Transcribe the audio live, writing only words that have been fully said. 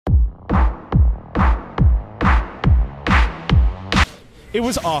It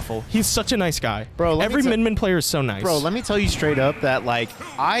was awful. He's such a nice guy. Bro, every Min player is so nice. Bro, let me tell you straight up that like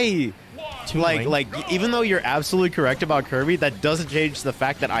even though you're absolutely correct about Kirby, that doesn't change the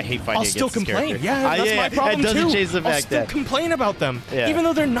fact that I hate fighting against this character. I'll still complain. Yeah, that's my problem It doesn't too. change the fact that I'll still complain about them, even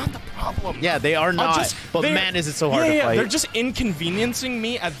though they're not the problem. Yeah, they are not. But man, is it so hard to fight. They're just inconveniencing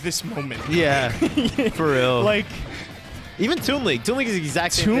me at this moment. Yeah, for real. Like. Even Toon Link. Toon Link is the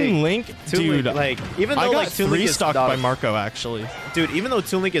exact same thing. Toon Link, dude. Like, even though I got like Toon Link is stocked by Marco, actually. Dude, even though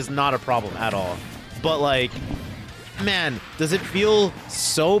Toon Link is not a problem at all, but like, man, does it feel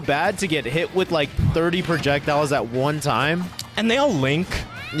so bad to get hit with like 30 projectiles at one time? And they all link.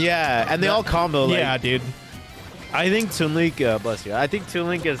 Yeah, and they all combo. Like, yeah, dude. I think Toon Link, bless you. I think Toon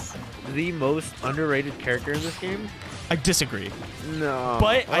Link is the most underrated character in this game. I disagree. No,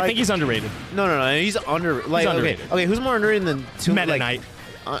 but I think he's underrated. No, he's underrated. Okay, who's more underrated than Meta Knight?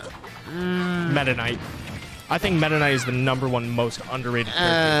 Meta Knight. I think Meta Knight is the #1 most underrated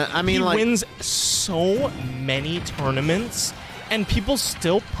character. I mean, he wins so many tournaments, and people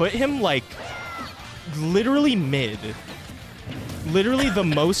still put him like literally mid. Literally the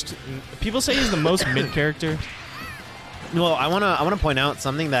most. People say he's the most mid character. Well, I wanna point out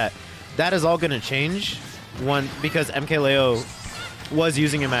something that is all gonna change. Because MKLeo was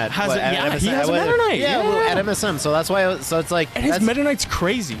using him at MSM. He has a Meta Knight. Yeah, at MSM. So that's why. So it's like and his Meta Knight's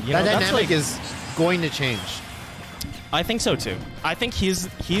crazy. You know, that dynamic is going to change. I think so too. I think he's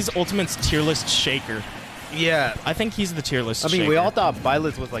Ultimate's tier list shaker. Yeah, I think he's the tier list. I mean, we all thought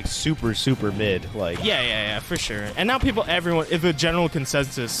Byleth was like super mid. Like yeah, for sure. And now everyone, the general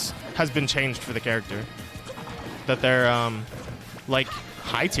consensus has been changed for the character. That they're like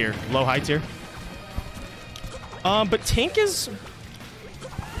high tier, low high tier. But Tink is...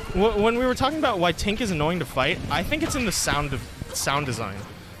 When we were talking about why Tink is annoying to fight, I think it's in the sound design.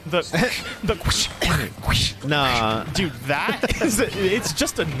 The nah, dude, it's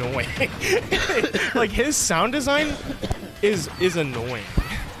just annoying. Like his sound design is annoying.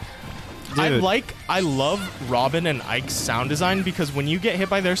 Dude. I love Robin and Ike's sound design because when you get hit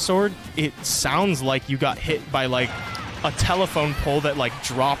by their sword, it sounds like you got hit by like a telephone pole that like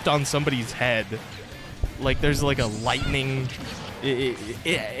dropped on somebody's head. Like there's like a lightning,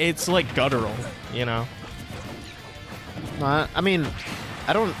 it's like guttural, you know. I mean,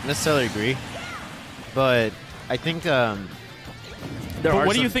 I don't necessarily agree, but I think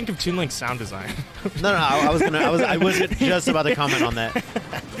what do you think of Toon Link's sound design? No, I wasn't just about to comment on that.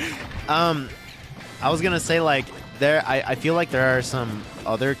 I was gonna say like I feel like there are some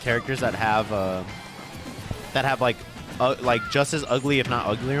other characters that have like just as ugly, if not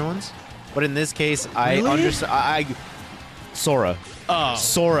uglier ones. But in this case, I understand. Sora.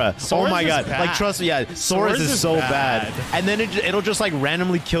 Sora. Oh my god. Like, trust me, yeah. Sora's is so bad. And then it'll just like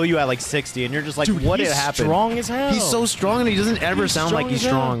randomly kill you at like 60, and you're just like, dude, what happened? He's strong as hell. He's so strong, and he doesn't ever sound like he's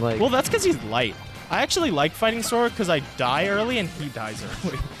strong. Like, well, that's because he's light. I actually like fighting Sora because I die early and he dies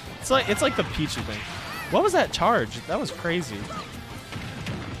early. It's like the Pichu thing. What was that charge? That was crazy.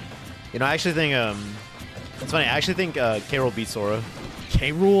 You know, I actually think it's funny. I actually think K-Rool beat Sora.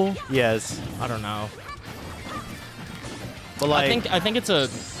 K-Rool? Yes. I don't know. But like, I think it's a.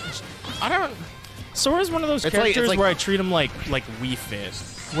 I don't. Sora's one of those characters where I treat him like Wii Fit,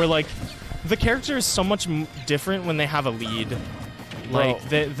 where like the character is so much different when they have a lead. Like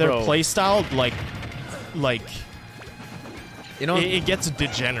their play style, like you know, it gets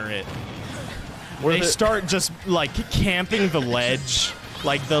degenerate. Where they start just like camping the ledge,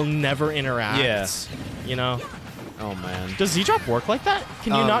 like they'll never interact. Yeah. You know. Oh man. Does Z-Drop work like that?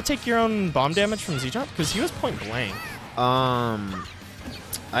 Can you not take your own bomb damage from Z-Drop? Because he was point blank. I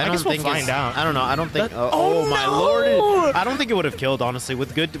guess we'll find out. I don't know. I don't think. Oh my lord! I don't think it would have killed, honestly.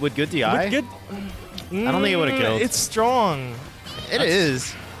 With good DI. I don't think it would have killed. It's strong. It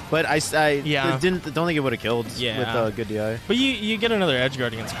is, but I don't think it would have killed with good DI. But you get another edge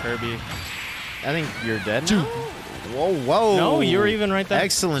guard against Kirby. I think you're dead. Dude. Whoa. No, you were even right there.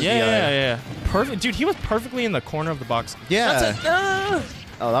 Excellent. Yeah. Perfect. Dude, he was perfectly in the corner of the box. Yeah. That's it.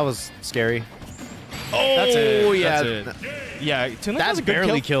 Oh, that was scary. Oh, that's it. Yeah. That's it. Yeah. That's a good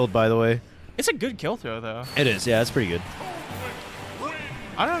barely killed, by the way. It's a good kill throw, though. It is. Yeah, that's pretty good.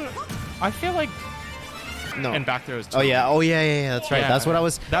 I don't know. I feel like... No. And back throws, too. Oh, yeah. That's right. Yeah. That's what I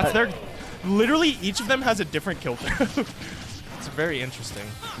was... That's their... Literally, each of them has a different kill throw. It's very interesting.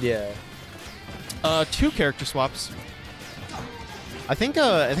 Yeah. 2 character swaps. I think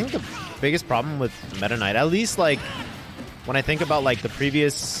the biggest problem with Meta Knight, at least like when I think about like the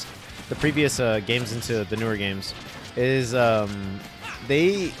previous games into the newer games, is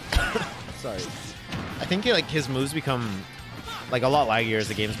they sorry. I think like his moves become like a lot laggier as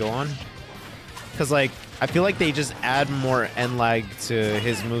the games go on. because like I feel like they just add more end lag to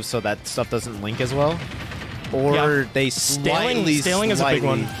his moves so that stuff doesn't link as well, or they Staling is a big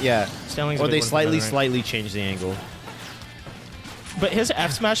one. Yeah, Staling's or a big they one for slightly change the angle. But his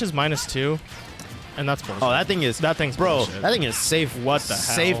F smash is -2, and that's bullshit. Oh, that thing's bullshit. that thing is safe. What the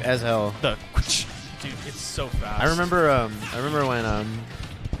hell? Safe as hell. Dude, it's so fast. I remember when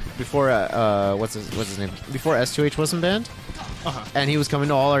before what's his name? Before S2H wasn't banned, and he was coming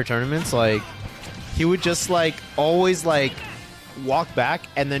to all our tournaments. Like, he would just like always like walk back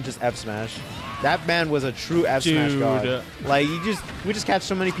and then just F smash. That man was a true F smash god. Like, we just catch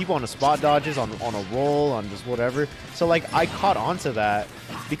so many people on the spot dodges, on a roll, on just whatever. So like I caught on to that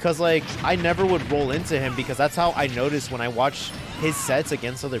because like I never would roll into him, because that's how I noticed when I watched his sets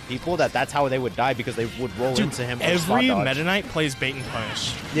against other people that's how they would die, because they would roll into him. Every Meta Knight plays bait and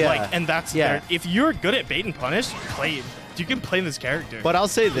punish. Yeah, like, and that's if you're good at bait and punish, you can play this character. But I'll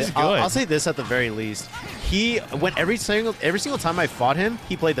say this. I'll say this at the very least. When every single time I fought him,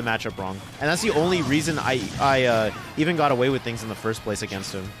 he played the matchup wrong, and that's the only reason I even got away with things in the first place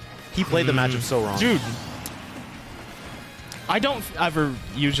against him. He played the matchup so wrong, dude. I don't ever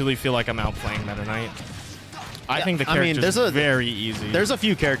usually feel like I'm outplaying Meta Knight. I think the character's very easy. There's a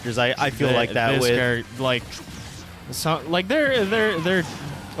few characters I feel like that with. They're like,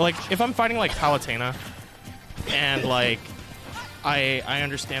 if I'm fighting like Palutena, and like I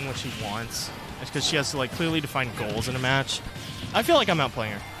understand what she wants, it's because she has to like clearly define goals in a match. I feel like I'm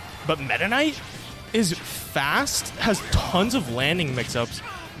outplaying her. But Meta Knight is fast, has tons of landing mix-ups,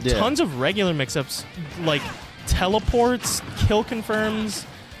 tons of regular mix-ups, like teleports, kill confirms.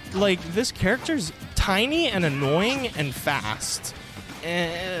 Like, this character's tiny and annoying and fast.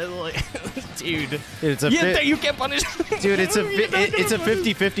 Like, dude, you can't punish. Dude, it's a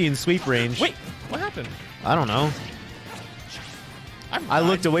 50-50 in sweep range. Wait, what happened? I don't know. I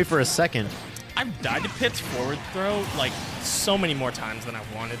looked away for a second. I've died to Pit's forward throw like so many more times than I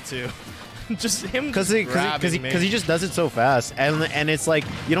wanted to. Just him, because he just does it so fast, and it's like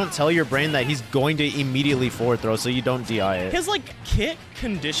you don't tell your brain that he's going to immediately forward throw, so you don't DI it. His like kit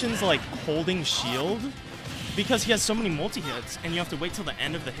conditions like holding shield, because he has so many multi-hits, and you have to wait till the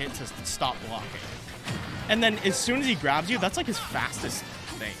end of the hit to stop blocking. And then as soon as he grabs you, that's like his fastest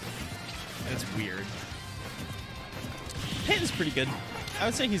thing. And it's weird. Hit is pretty good. I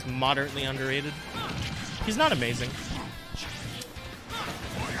would say he's moderately underrated. He's not amazing,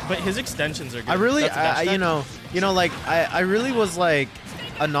 but his extensions are good. I really, I really was like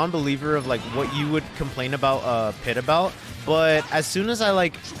a non-believer of like what you would complain about Pit about, but as soon as I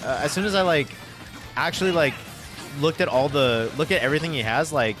actually like looked at everything he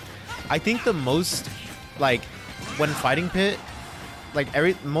has, like I think the most like when fighting Pit, like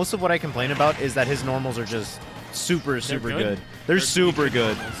most of what I complain about is that his normals are just super good. They're super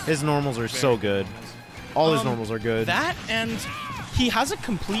good. His normals are so good. All his normals are good. That, and he has a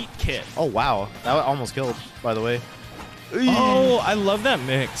complete kit. Oh wow, that almost killed, by the way. Oh, I love that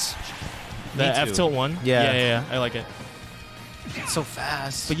mix. The F tilt one. Yeah, I like it. It's so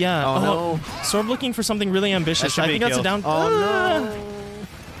fast. But yeah, no. SorB looking for something really ambitious. I think that's a down. Oh no.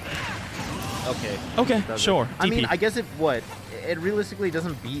 Okay, sure. I mean, I guess it realistically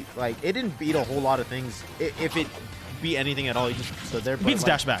doesn't beat, like, it didn't beat a whole lot of things. If it beat anything at all, he just stood there. Beats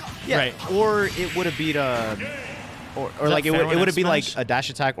dash back. Yeah, right. Or it would have beat or like it would have been like a dash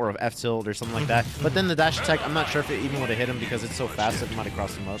attack or an F tilt or something like that. But then the dash attack, I'm not sure if it even would have hit him because it's so fast that it might have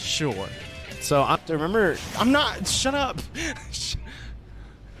crossed him up. Sure. So I remember. I'm not. Shut up.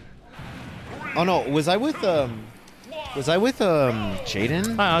 Oh no, was I with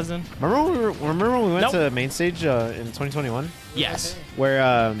Jaden? Hi, Austin. Remember when we went to main stage in 2021? Yes. Where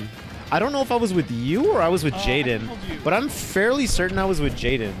I don't know if I was with you or I was with Jaden, but I'm fairly certain I was with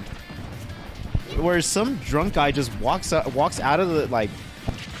Jaden. Where some drunk guy just walks out of the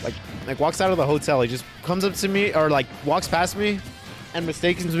walks out of the hotel. He just comes up to me or like walks past me and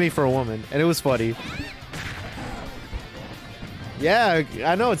mistakes me for a woman, and it was funny. Yeah,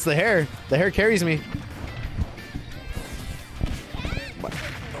 I know, it's the hair. The hair carries me.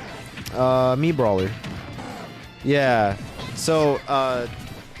 Me brawler. Yeah. So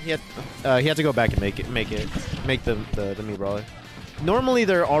he had to go back and make the me brawler. Normally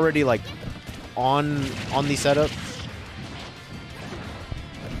they're already like on the setup.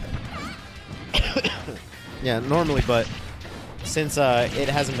 Yeah, normally, but since it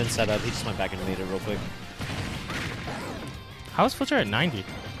hasn't been set up, he just went back and made it real quick. How is Flitcher at 90?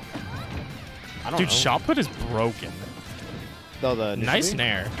 I don't know. Dude, shot put is broken. Oh, the nice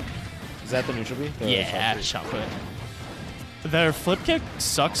nair. Is that the neutral B? Yeah, shot put. their flip kick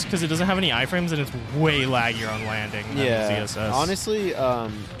sucks because it doesn't have any iframes and it's way laggier on landing than ZSS. Honestly,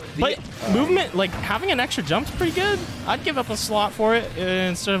 but movement, like having an extra jump's pretty good. I'd give up a slot for it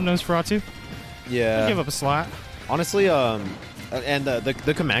instead of Nosferatu. Yeah. I'd give up a slot. Honestly, and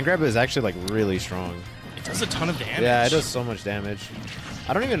the command grab is actually like really strong. It does a ton of damage. Yeah, it does so much damage.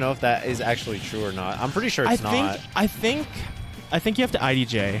 I don't even know if that is actually true or not. I'm pretty sure it's not. I think you have to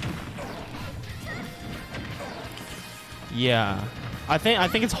IDJ. Yeah, I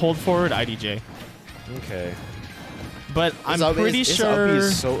think it's hold forward IDJ. Okay. But I'm pretty sure. Up B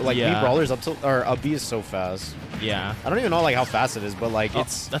is so, like, B brawlers up to, or up B is so fast. Yeah. I don't even know like how fast it is, but like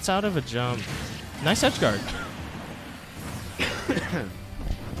it's. That's out of a jump. Nice edge guard.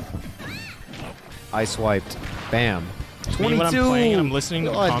 I swiped. Bam. 22. When I'm playing, I'm listening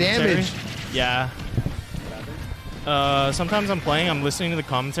to the commentary. Damage. Yeah. Sometimes I'm playing, I'm listening to the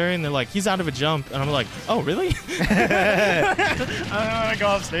commentary, and they're like, "He's out of a jump," and I'm like, "Oh, really?" I don't want to go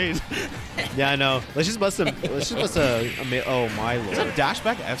off stage. Yeah, I know. Let's just bust a. Oh my lord. Is that dash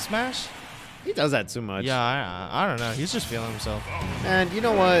back F smash? He does that too much. Yeah, I don't know. He's just feeling himself. And you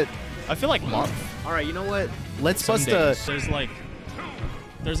know what? I feel like Mark. All right, you know what? Let's bust a.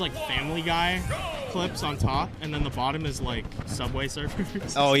 There's like Family Guy clips on top, and then the bottom is like Subway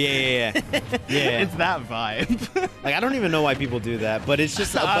Surfers. Oh yeah. It's that vibe. Like I don't even know why people do that, but it's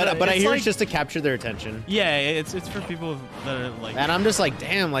just. But I hear it's just to capture their attention. Yeah, it's for people that are like. And I'm just like,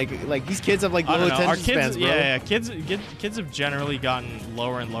 damn, like these kids have like low attention Our kids, spans, bro. Yeah, kids have generally gotten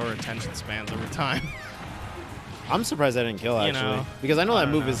lower and lower attention spans over time. I'm surprised I didn't kill actually, because I know that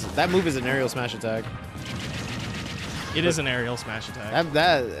move is an aerial smash attack. It is an aerial smash attack.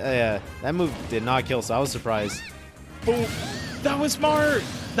 That move did not kill, so I was surprised. Oh, that was smart.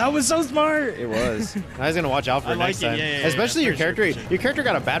 That was so smart. It was. I was gonna watch out for it next time. Yeah, especially your character. Your character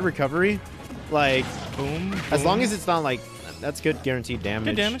got a bad recovery. Like, boom. As long as it's not like, that's good guaranteed damage.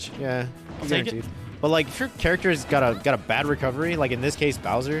 Good damage. Yeah, I'll take it. But like, if your character's got a bad recovery, like in this case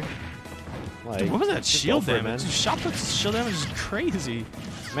Bowser. Like, dude, what was that shield damage? Man. Dude, shot puts shield damage is crazy.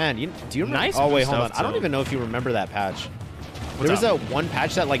 Man, do you remember? Nice. Oh wait, hold on. I don't even know if you remember that patch. There was that one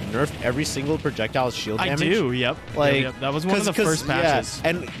patch that like nerfed every single projectile's shield damage. I do. Yep. Like yep. That was one of the first patches. Yeah,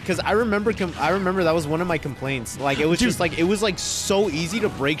 and because I remember that was one of my complaints. Like it was just like it was like so easy to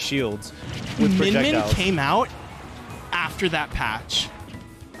break shields with projectiles. Min came out after that patch,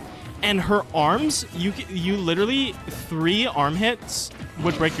 and her arms, you literally 3 arm hits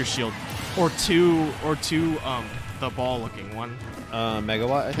would break your shield, or two the ball looking one.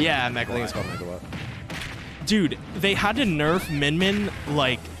 Megawatt. I think? Yeah, Megawatt. I think it's called Megawatt. Dude, they had to nerf Min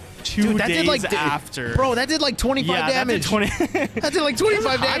like 2 days after. Bro, that did like 25 damage. That did like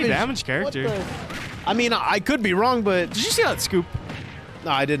 25 damage. Damage character. I mean, I could be wrong, but did you see that scoop?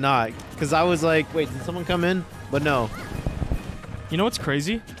 No, I did not. Because I was like, wait, did someone come in? But no. You know what's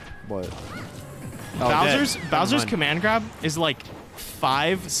crazy? What? Bowser's command grab is like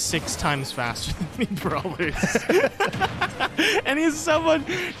 5-6 times faster than me brawlers. And he's someone,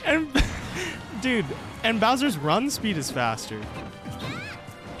 and dude, and Bowser's run speed is faster.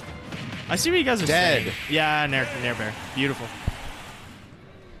 I see what you guys are saying. Yeah, Nair Bear. Beautiful.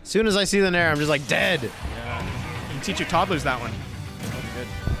 As soon as I see the Nair, I'm just like, dead. Yeah. You can teach your toddlers that one. Good.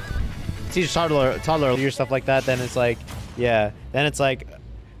 Teach toddler your stuff like that, then it's like, yeah. Then it's like,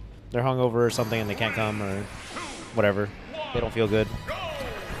 they're hungover or something and they can't come or whatever. They don't feel good.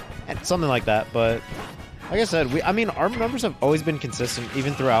 And something like that, but like I said, I mean, our numbers have always been consistent,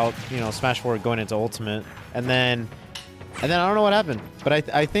 even throughout, Smash 4 going into Ultimate, and then I don't know what happened, but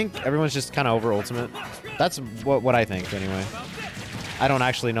I think everyone's just kind of over Ultimate. That's what I think, anyway. I don't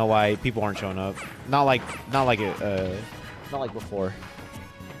actually know why people aren't showing up. Not like before.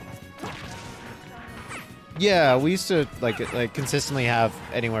 Yeah, we used to like consistently have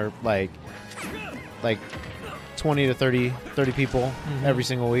anywhere like 20 to 30 people every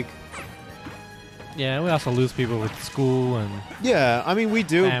single week. Yeah, we also lose people with school and yeah, I mean we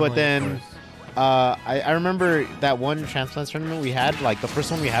do, family, but then I remember that one Transplants tournament we had, like the first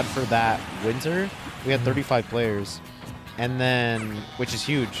one we had for that winter, we had 35 players, and then which is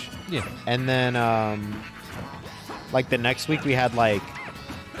huge. Yeah, and then like the next week we had like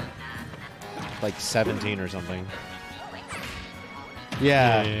 17 or something.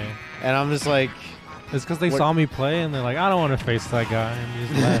 Yeah. And I'm just like, it's because they saw me play and they're like, I don't want to face that guy, and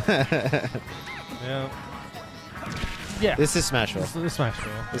just left. Yeah. This is Smashville. This is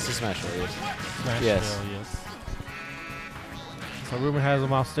Smashville. This is Smashville, yes. Smashville, yes. So Ruben has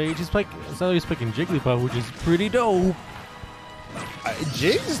him off stage. He's picking Jigglypuff, which is pretty dope.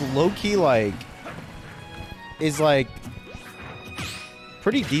 Jig's low-key, is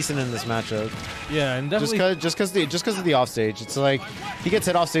pretty decent in this matchup. Yeah, and definitely just because of the offstage. It's like he gets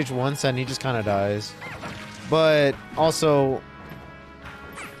hit off stage once and he just kind of dies. But also,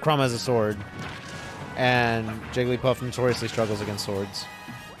 Chrom has a sword, and Jigglypuff notoriously struggles against swords.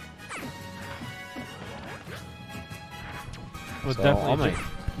 Well, So, definitely,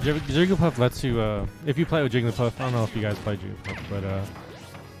 Jigglypuff lets you, if you play with Jigglypuff, I don't know if you guys play Jigglypuff, but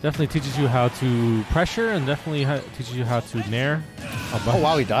definitely teaches you how to pressure and definitely teaches you how to nair. Oh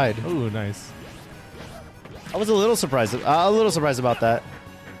wow, he died. Oh, nice. I was a little surprised about that.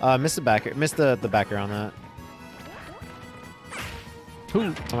 Missed the backer on that.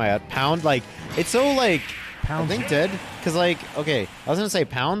 Ooh. Oh my god, Pound, like, it's so like Pound. I think dead because like, okay, I was gonna say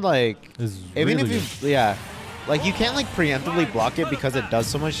Pound, like, even really if you yeah, like you can't like preemptively block it because it does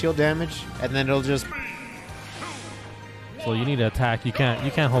so much shield damage, and then it'll just. So you need to attack. You can't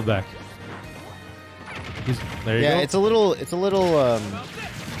hold back. There you go. Yeah, it's a little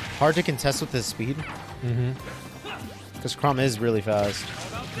hard to contest with his speed. Mm-hmm. Because Chrom is really fast.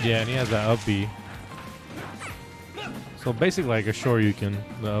 Yeah, and he has that up B. So basically like a Shoryuken,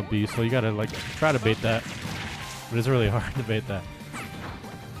 the up B. So you gotta like try to bait that. But it's really hard to bait that.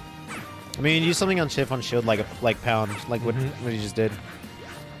 I mean, use something on Shift on shield like Pound, like what he just did.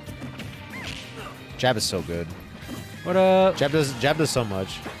 Jab is so good. What up? Jab does so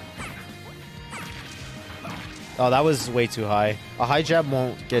much. Oh, that was way too high. A high jab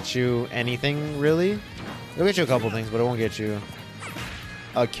won't get you anything really. It'll get you a couple things, but it won't get you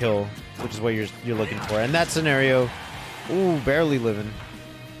a kill, which is what you're looking for. And that scenario, ooh, barely living.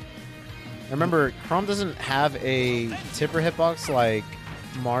 Remember, Chrom doesn't have a tipper hitbox like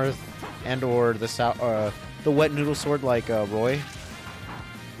Marth and or the wet noodle sword like Roy.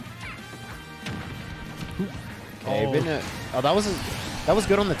 Okay, that was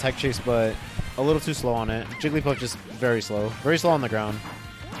good on the tech chase, but a little too slow on it. Jigglypuff just very slow on the ground.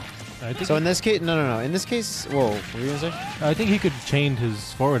 So in this case, no. In this case, whoa, what were you gonna say? I think he could change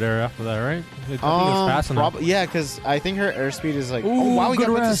his forward air after that, right? I think he was fast enough. Yeah, because I think her airspeed is like. Ooh, oh wow, we got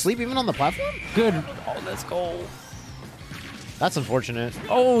went to rest. sleep even on the platform. Good. Oh, let's go. That's unfortunate.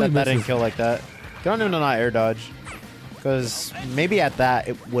 Oh, that didn't kill like that. Good on him to not air dodge, because maybe at that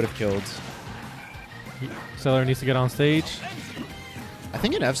it would have killed. Celery needs to get on stage. I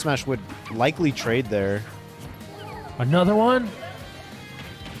think an F smash would likely trade there. Another one?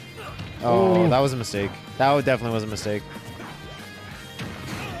 Oh, that was a mistake. That definitely was a mistake.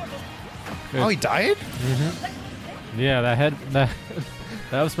 Good. Oh, he died? Yeah, that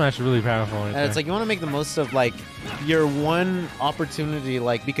F smash is really powerful. Right And it's like you want to make the most of like your one opportunity,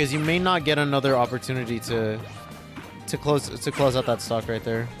 like because you may not get another opportunity to close out that stock right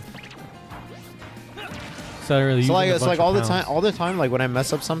there. So like it's like all the time like when I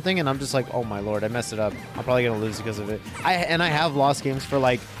mess up something and I'm just like, oh my lord, I messed it up. I'm probably gonna lose because of it. I have lost games for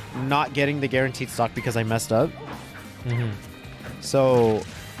like not getting the guaranteed stock because I messed up. So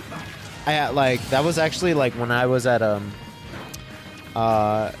I like that was actually like when I was at the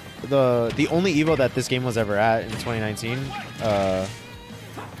only Evo that this game was ever at in 2019. I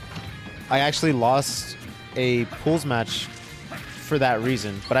actually lost a pools match for that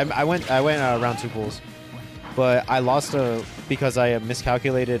reason, but I went around 2 pools. But I lost because I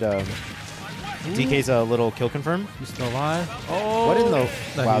miscalculated DK's little kill confirm. He's still alive. Oh, what in the?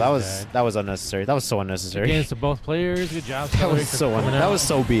 No, wow, that was unnecessary. That was so unnecessary. Against both players. Good job. That was so BM.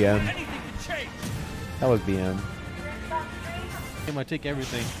 That was BM. I might take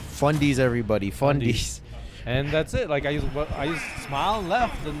everything. Fundies, everybody. Fundies. And that's it. Like I used smile and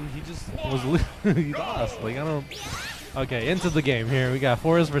left, and he just was he lost. Like I don't. Okay, into the game here. We got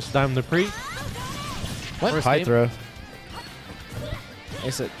Forest versus diamondupree. What high throw?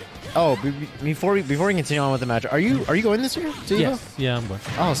 I said, oh, before we continue on with the match, are you going this year? Yes. Yeah, I'm going.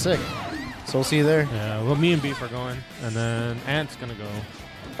 Oh, sick. So we'll see you there. Yeah. Well, me and Beef are going, and then Ant's gonna go.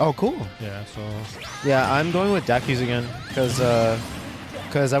 Oh, cool. Yeah. So. Yeah, I'm going with Dakus again because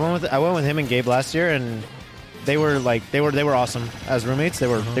I went with him and Gabe last year, and they were awesome as roommates. They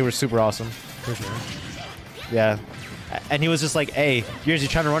were super awesome. For sure. Yeah. And he was just like, hey, you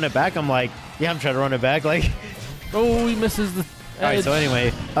trying to run it back? I'm like, yeah, I'm trying to run it back. Like, oh, he misses the edge. All right, so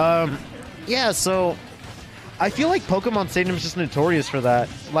anyway, yeah, so I feel like Pokemon Stadium is just notorious for that.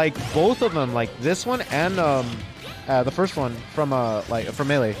 Like, both of them, like this one and the first one from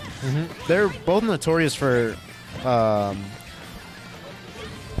Melee, they're both notorious for not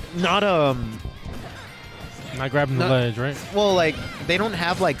grabbing the ledge, right? Well, like they don't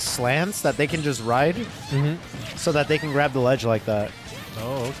have like slants that they can just ride, so that they can grab the ledge like that.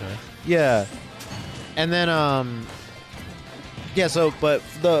 Oh, okay. Yeah, and then yeah. So, but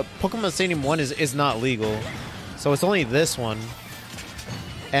the Pokemon Stadium 1 is not legal, so it's only this one,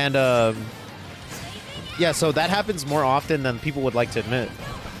 and Yeah, so that happens more often than people would like to admit.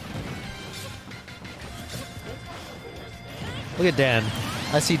 Look at Dan.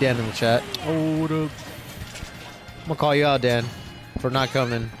 I see Dan in the chat. Oh, what up? I'm gonna call you out, Dan, for not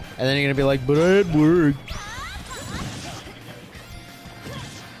coming. And then you're gonna be like, but I had work.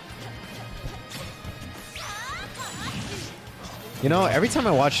 You know, every time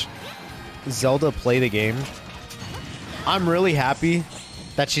I watch Zelda play the game, I'm really happy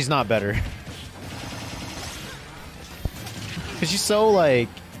that she's not better. Because she's so, like,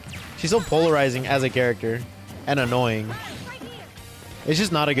 she's so polarizing as a character and annoying. It's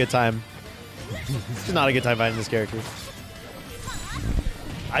just not a good time. It's just not a good time fighting this character.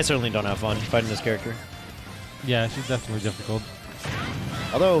 I certainly don't have fun fighting this character. Yeah, she's definitely difficult.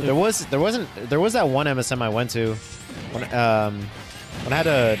 Although there was that one MSM I went to when I had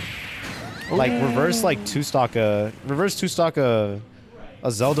a like reverse two-stock a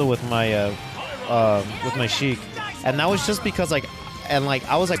Zelda with my Sheik, and that was just because I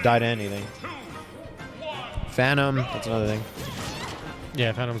was like die to anything. Phantom, that's another thing.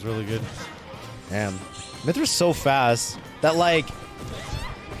 Yeah, Phantom's really good. Damn, Mithra's so fast that like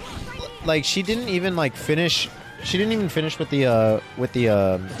she didn't even finish. She didn't even finish with the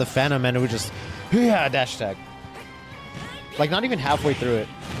Phantom, and it was just dash attack. Like not even halfway through it.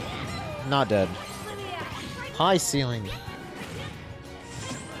 Not dead. High ceiling.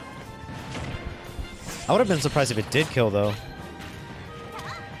 I would have been surprised if it did kill though.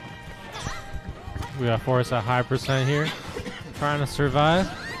 We got Forrest at high percent here, trying to survive.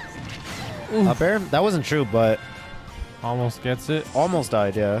 Up air? That wasn't true, but Almost gets it. almost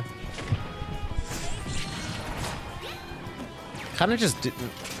died. Yeah. Kind of just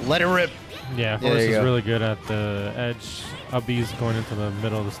let it rip. Yeah, there Forrest you is go. really good at the edge. Up B is going into the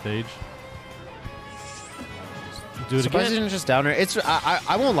middle of the stage. Do it Surprised it again. didn't just down her. It's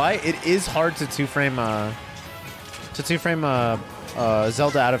I won't lie. It is hard to two frame Zelda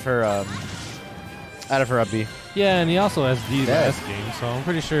out of her up B. Yeah, and he also SD'd the Yeah. S game, so I'm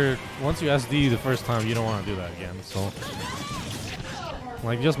pretty sure once you SD the first time, you don't want to do that again. So,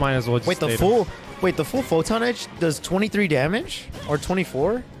 like, just might as well just Wait, the full photon edge does 23 damage or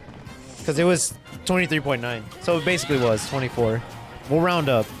 24? Because it was 23.9, so it basically was 24. We'll round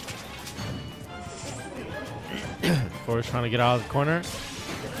up. Forrest trying to get out of the corner.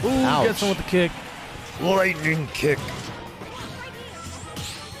 Ooh, Ouch. gets him with the kick. Lightning kick.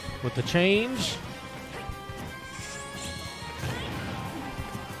 With the change.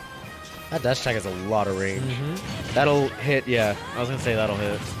 That dash attack has a lot of range. Mm-hmm. That'll hit. Yeah, I was gonna say that'll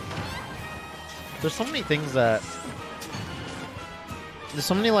hit. There's so many things that. There's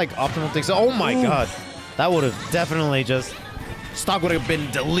so many like optimal things. Oh my god, that would have definitely just stock would have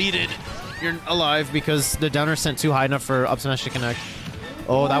been deleted. You're alive because the downer sent too high enough for up smash to connect.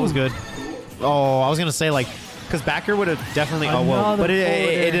 Oh, that was good. Oh, I was gonna say like, because backer would have definitely. Oh well, but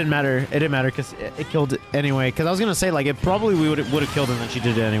it didn't matter. It didn't matter because it killed it anyway. Because I was gonna say like it probably would have killed him, and she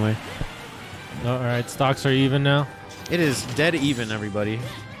did it anyway. All right, stocks are even now. It is dead even, everybody.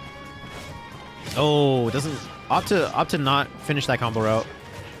 Oh, it doesn't opt to not finish that combo route.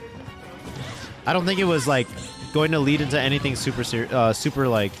 I don't think it was like going to lead into anything super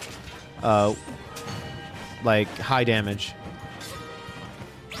like high damage.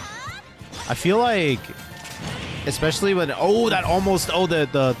 I feel like, especially when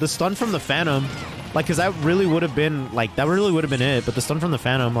the stun from the Phantom, like because that really would have been it. But the stun from the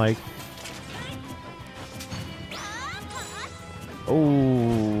Phantom, like.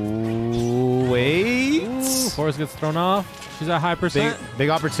 Oh, wait. Ooh, Forrest gets thrown off. She's at high percent. Big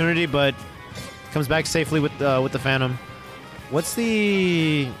opportunity, but comes back safely with the Phantom. What's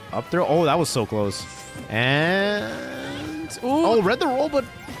the up throw? Oh, that was so close. And read the roll, but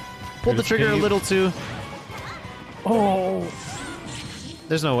pulled the trigger a little too. Oh,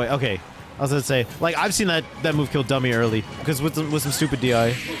 there's no way. Okay, I was gonna say like I've seen that move kill dummy early because with some stupid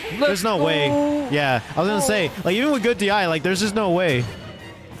DI. There's no way. Yeah, I was gonna say like even with good DI, like there's just no way.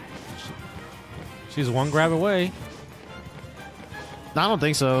 She's one grab away. No, I don't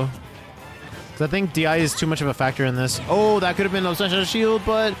think so. Because I think DI is too much of a factor in this. Oh, that could have been Obsession Shield,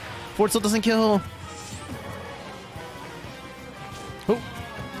 but Ford still doesn't kill.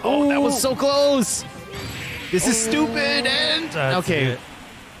 Oh, that was so close. This is stupid. And okay,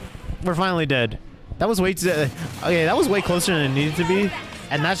 we're finally dead. That was way that was way closer than it needed to be,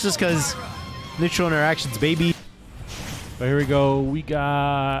 and that's just because neutral interactions, baby. But here we go. We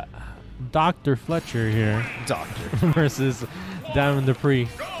got Dr. Fletcher here. Doctor versus diamondupree.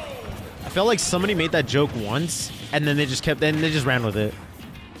 I felt like somebody made that joke once, and then they just ran with it.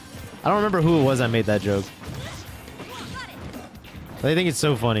 I don't remember who it was that made that joke. But I think it's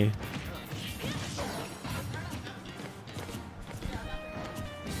so funny.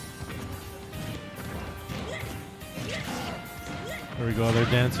 we go. They're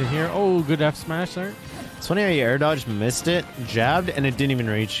dancing here. Oh, good F smash there. It's funny how you air dodged, missed it, jabbed, and it didn't even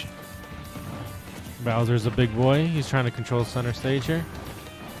reach. Bowser's a big boy. He's trying to control center stage here.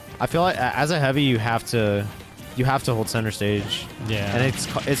 I feel like as a heavy, you have to hold center stage. Yeah. And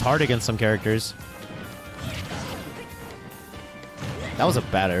it's hard against some characters. That was a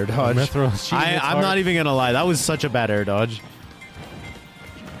bad air dodge. I'm not even gonna lie. That was such a bad air dodge.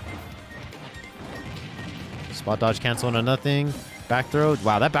 Spot dodge cancel into nothing. Back throw.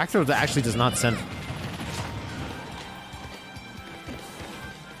 Wow, that back throw actually does not send.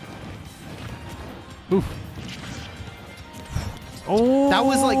 Oof. Oh, that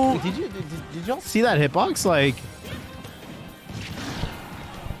was like. Did y'all see that hitbox?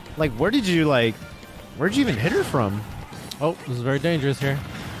 Like, where'd you even hit her from? Oh, this is very dangerous here.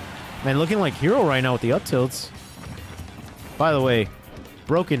 Man, looking like hero right now with the up tilts. By the way,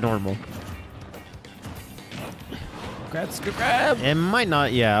 broken normal. Grab. It might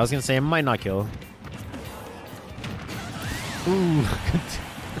not. Yeah, I was gonna say it might not kill. Ooh.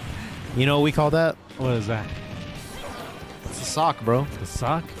 You know what we call that? What is that? It's a sock, bro. The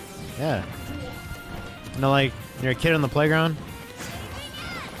sock? Yeah. You know, like you're a kid on the playground.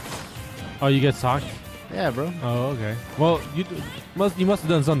 Oh, you get socked? Yeah, bro. Oh, okay. Well, you must have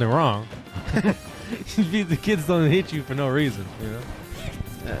done something wrong. The kids don't hit you for no reason, you know.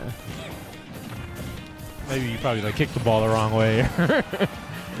 Yeah. Maybe you probably like kicked the ball the wrong way.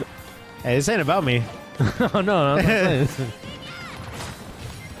 Hey, this ain't about me. Oh, no, I'm not saying.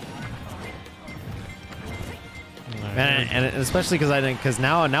 And especially because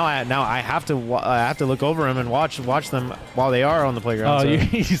now I have to look over them and watch them while they are on the playground. Oh, so.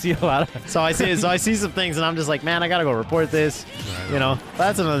 you see a lot of. So I see some things and I'm just like, man, I gotta go report this. You know,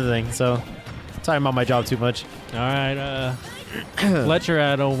 that's another thing. So talking about my job too much. All right, Fletcher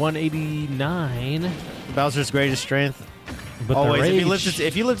at a 189. Bowser's greatest strength. But always,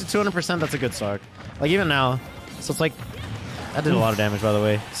 if you live to 200%, that's a good stock. Like even now, so it's like that did a lot of damage, by the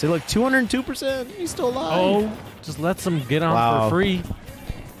way. So look, 202%. He's still alive. Oh, just lets him get on for free.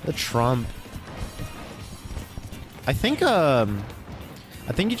 The Trump. I think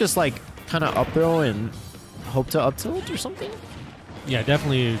you just like kind of up throw and hope to up tilt or something. Yeah,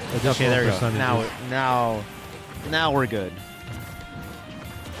 definitely. Okay, there we go. Now we're good.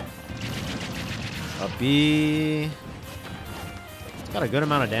 A B. It's got a good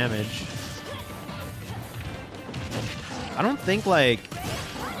amount of damage. I don't think like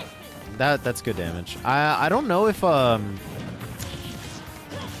that's good damage. I don't know if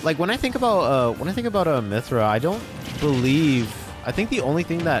like when I think about Mithra, I don't believe. I think the only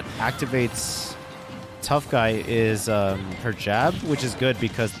thing that activates Tough Guy is her jab, which is good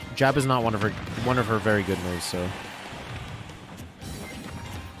because jab is not one of her very good moves. So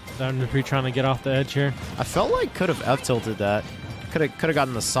Diamondupree trying to get off the edge here. I felt like could have F tilted that. Could have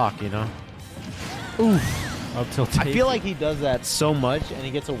gotten the sock, you know. Ooh. Up tilt. I feel like he does that so much and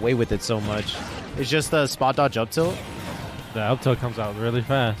he gets away with it so much. It's just the spot dodge up tilt. The up tilt comes out really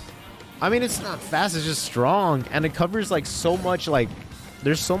fast. I mean, it's not fast, it's just strong. And it covers like so much, like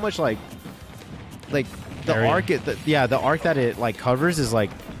there's so much like the area. arc the arc that it like covers is like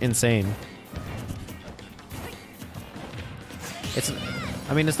insane. It's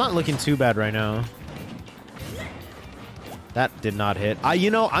not looking too bad right now. That did not hit.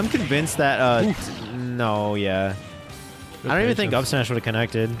 I'm convinced that no, yeah. Good I don't even patience. think up smash would have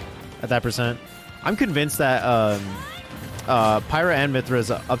connected at that percent. I'm convinced that Pyra and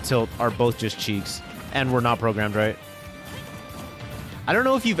Mithra's up tilt are both just cheeks and were not programmed right. I don't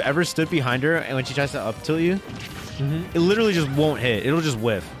know if you've ever stood behind her and when she tries to up tilt you, it literally just won't hit. It'll just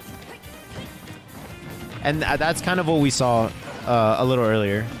whiff. And that's kind of what we saw a little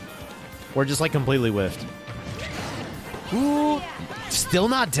earlier. We're just like completely whiffed. Ooh, still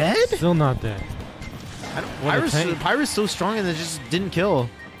not dead? Still not dead. Pyra's so strong and it just didn't kill.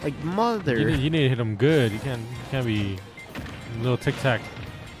 Like mother. You need to hit him good. You can't be a little tic tac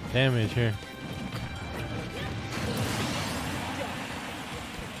damage here.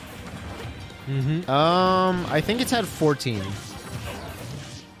 I think it's had 14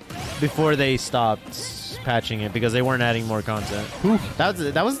 before they stopped patching it because they weren't adding more content. That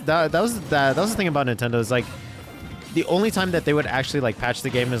was the thing about Nintendo is like the only time that they would actually like patch the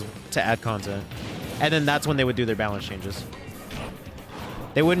game is to add content, and then that's when they would do their balance changes.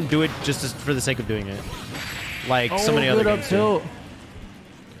 They wouldn't do it just for the sake of doing it, like so many other games do.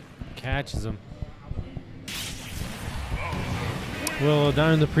 Catches him. Will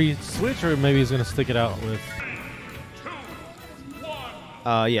Diamondupree switch, or maybe he's gonna stick it out with?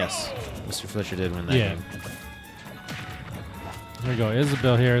 Yes, MrFlitcher did win that game. There we go.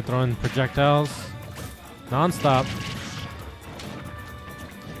 Isabel here throwing projectiles non-stop.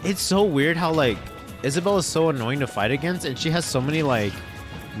 It's so weird how like Isabelle is so annoying to fight against, and she has so many like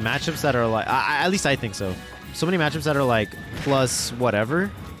matchups that are like, at least I think so. So many matchups that are like plus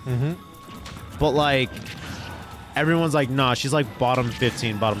whatever. Mm-hmm. But like everyone's like, nah, she's like bottom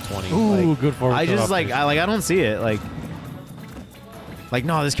 15, bottom 20. Ooh, like, good forward. I just like I don't see it. Like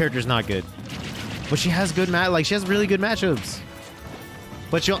no, this character's not good. But she has good she has really good matchups.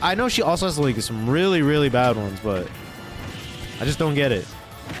 But I know she also has like some really, really bad ones, but I just don't get it.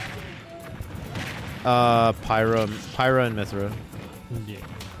 Pyra and Mithra. Yeah.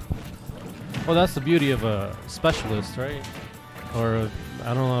 Well, that's the beauty of a specialist, right? Or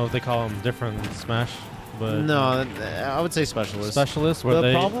I don't know if they call them different in Smash, but no, I would say specialist. Specialist, where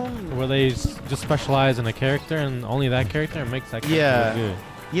they just specialize in a character and only that character makes that character good.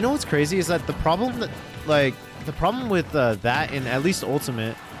 You know what's crazy is that the problem with that in at least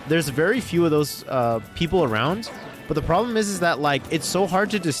Ultimate, there's very few of those people around. But the problem is that like it's so hard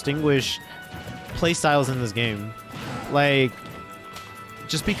to distinguish play styles in this game, like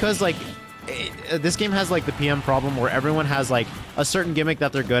just because like this game has like the PM problem where everyone has like a certain gimmick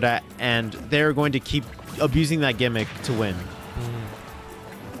that they're good at, and they're going to keep abusing that gimmick to win.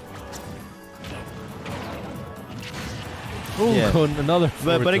 Ooh, yeah. Another.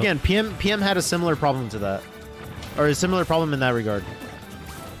 But again, PM had a similar problem to that, or a similar problem in that regard.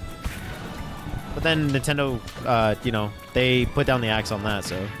 But then Nintendo, you know, they put down the axe on that.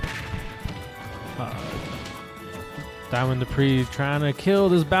 So diamondupree trying to kill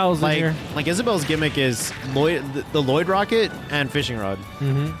this Bowser here. Like Isabelle's gimmick is the Lloyd Rocket and Fishing Rod.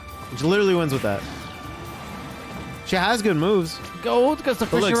 Which literally wins with that. She has good moves. Go because the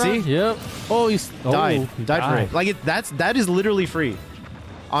Fishing Rod. See? Yep. Oh, he's died for it. Like that is literally free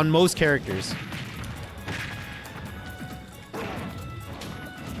on most characters.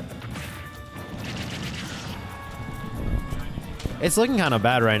 It's looking kind of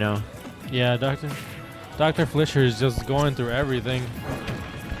bad right now. Yeah, Dr. Flitcher is just going through everything.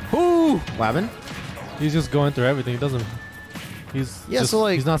 Whoo! What happened? He's just going through everything. He doesn't. He's so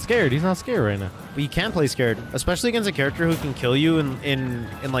like he's not scared. He's not scared right now. But you can play scared, especially against a character who can kill you in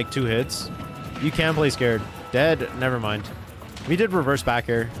like 2 hits. You can play scared. Dead. Never mind. If he did reverse back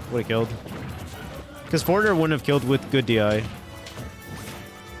air, would have killed. Because Forder wouldn't have killed with good DI.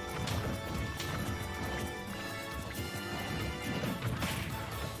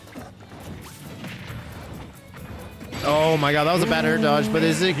 Oh my god, that was a bad air dodge, but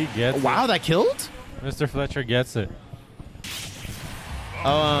is it? He gets wow, it. That killed? MrFlitcher gets it.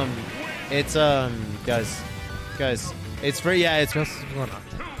 It's guys, it's very it's Just going on.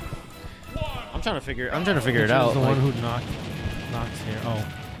 I'm trying to figure it out. The like, one who knocks here. Oh,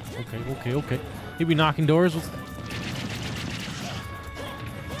 okay. He be knocking doors with.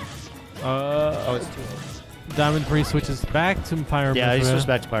 it's too diamondupree switches back to Pyra. Yeah, he switched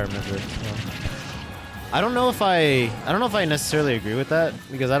back to Pyra Mithra. Yeah. I don't know if I necessarily agree with that,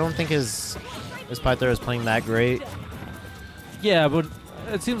 because I don't think his Pythor is playing that great. Yeah, but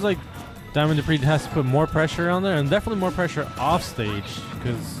it seems like diamondupree has to put more pressure on there, and definitely more pressure off stage.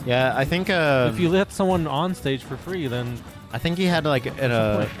 Because yeah, I think if you let someone on stage for free, then I think he had like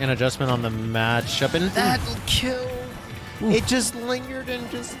an adjustment on the matchup, and that'll kill. Oof. It just lingered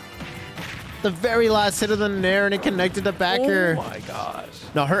and just the very last hit of the nair, and it connected the backer. Oh my gosh!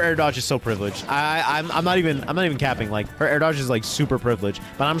 No, her air dodge is so privileged. I'm not even capping. Like her air dodge is like super privileged.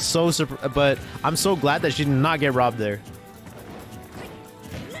 But I'm so glad that she did not get robbed there.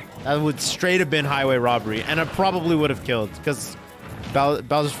 That would straight have been highway robbery, and it probably would have killed, because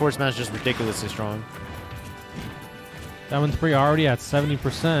Bowser's Force Smash is just ridiculously strong. diamondupree already at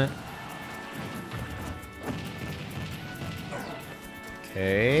 70%.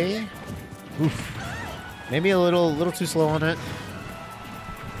 Okay. Oof. Maybe a little too slow on it.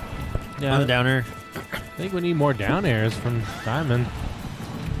 Yeah, on the downer. I think we need more down airs from Diamond.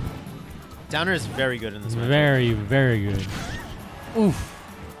 Downer is very good in this match. Very, very good. Oof.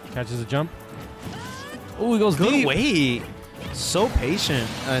 Catches a jump. Oh, he goes good deep. Wait. So patient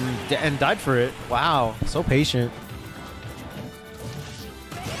and died for it. Wow. So patient.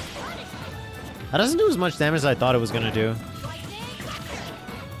 That doesn't do as much damage as I thought it was going to do.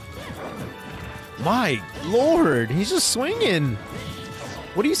 My lord. He's just swinging.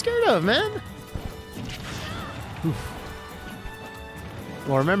 What are you scared of, man? Oof.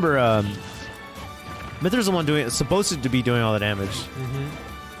 Well, remember, Mithra's the one supposed to be doing all the damage.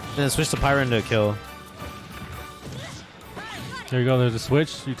 And then switch to Pyra into a kill. There you go. There's a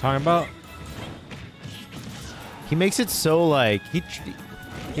switch you talking about. He makes it so like he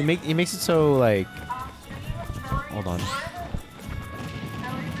makes it so like. Hold on.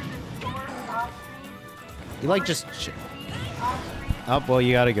 He like just. Oh, well,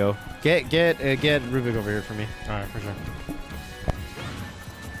 you gotta go. Get Rubik over here for me. All right, for sure.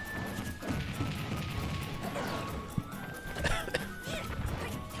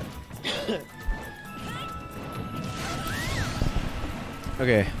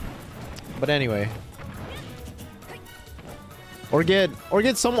 Okay, but anyway, or get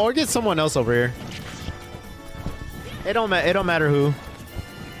someone else over here. It don't matter who.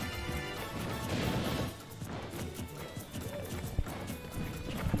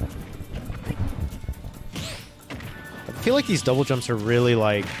 I feel like these double jumps are really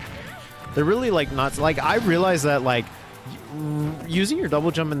like, they're really like not like, I realize that like using your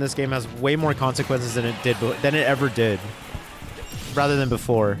double jump in this game has way more consequences than it ever did, rather than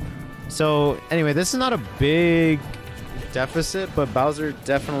before. So anyway, this is not a big deficit, but Bowser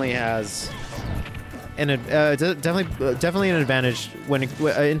definitely has definitely an advantage when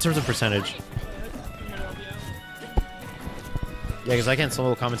in terms of percentage. Yeah, because I can't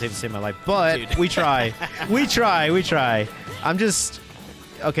solo commentate to save my life, but dude. we try. we try. I'm just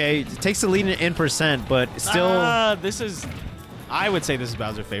okay. It takes the lead in percent, but still. This is. I would say this is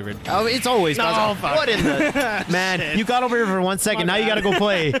Bowser's favorite. Oh, it's always Bowser. Fuck. What in the man? You got over here for 1 second. Now you gotta go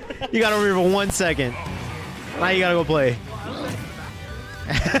play. You got over here for 1 second. Now you gotta go play.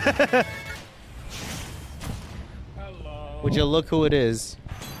 Would you look who it is?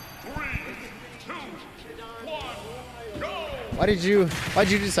 Why'd you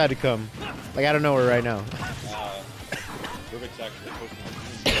decide to come? Like out of nowhere right now. Rubik's actually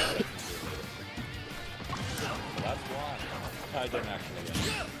pushing. That's why. I didn't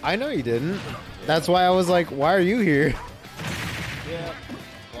actually. I know you didn't. That's why I was like, why are you here? Yeah.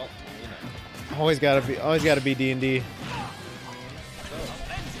 Well, you know. Always gotta be D&D.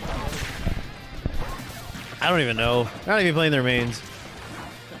 I don't even know. They're not even playing their mains.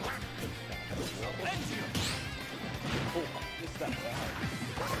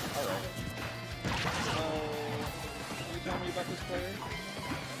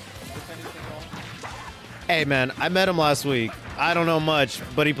 Hey man, I met him last week. I don't know much,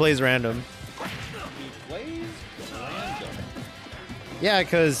 but he plays random. He plays random? Yeah,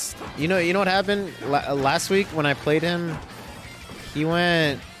 cause you know what happened last week when I played him. He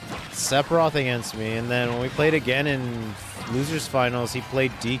went Sephiroth against me, and then when we played again in losers finals, he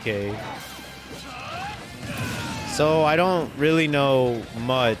played DK. So I don't really know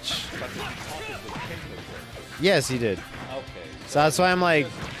much. Yes, he did. Okay. So that's why I'm like,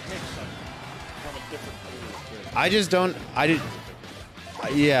 I just don't.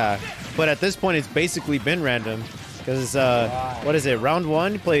 Yeah, but at this point, it's basically been random because what is it? Round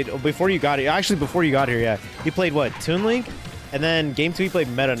 1 he played before you got here. Actually, before you got here, yeah, he played what? Toon Link, and then game 2 he played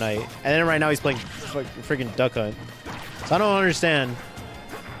Meta Knight, and then right now he's playing freaking Duck Hunt. So I don't understand.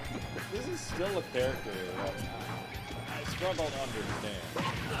 This is still a character that I struggle to understand.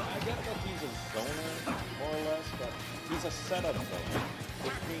 I get that he's a zoner, more or less, but he's a setup zoner.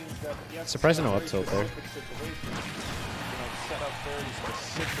 Which means that he has surprising no up tilt there. Situations, set up very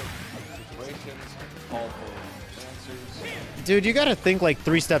specific situations, call for answers. Dude, you gotta think like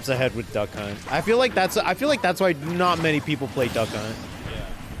 3 steps ahead with Duck Hunt. I feel like that's why not many people play Duck Hunt. Yeah.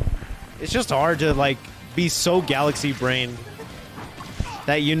 It's just hard to like be so galaxy brained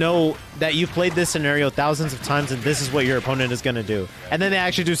that you know that you've played this scenario thousands of times and this is what your opponent is gonna do, and then they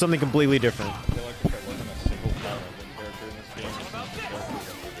actually do something completely different. I feel like if there wasn't a single power character in this game,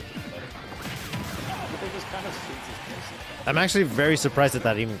 it just kind of suits his case. I'm actually very surprised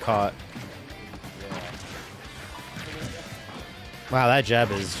that even caught. Yeah. Wow, that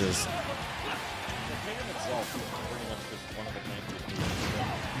jab is just. The game in itself is pretty much just one of the main.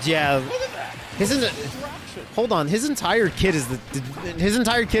 Yeah. Look at that. Hold on. His entire kit is the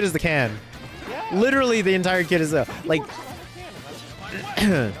can. Yeah. Literally, the entire kit is the like.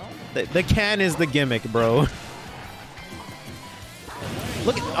 The can is the gimmick, bro.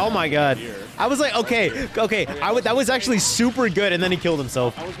 Look at, oh my god. I was like, okay. That was actually super good, and then he killed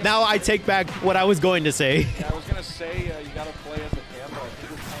himself. Now I take back what I was going to say. Yeah, I was gonna say you gotta play as a can, but I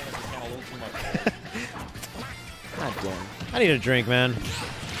think we're playing as a can a little too much. God damn. I need a drink, man.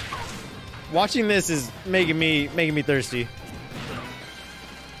 Watching this is making me thirsty.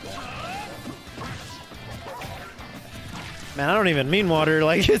 Man, I don't even mean water.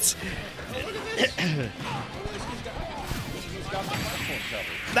 Like it's.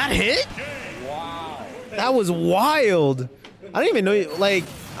 That hit? Wow. That was wild. I don't even know. Like,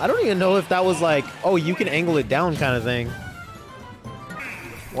 I don't even know if that was like, oh, you can angle it down kind of thing.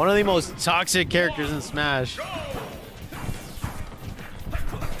 One of the most toxic characters in Smash.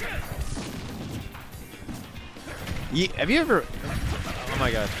 Have you ever? Oh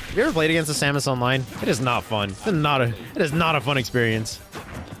my god. Have you ever played against the Samus online? It is not fun. It is not a fun experience.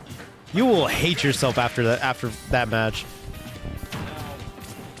 You will hate yourself after that match.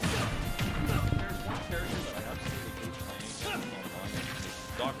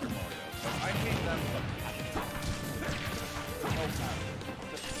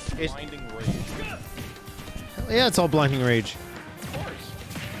 Blinding rage. Yeah, it's all blinding rage. Of course.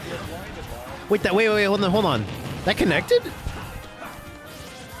 You're blinded by. Wait, hold on. That connected?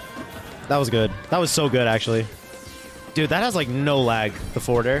 That was good. That was so good, actually. Dude, that has like no lag, the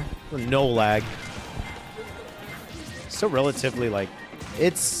forward air. No lag. So relatively, like,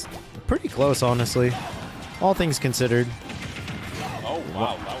 it's pretty close, honestly. All things considered. Oh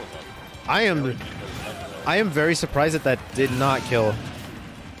wow, that was I am very surprised that did not kill.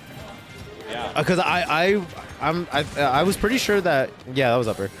 Yeah. Because I was pretty sure that, yeah, that was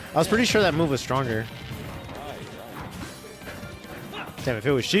upper. I was pretty sure that move was stronger. Right. Damn, if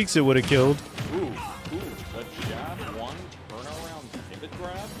it was Sheik's, it would have killed. Ooh, the jab one turnaround pivot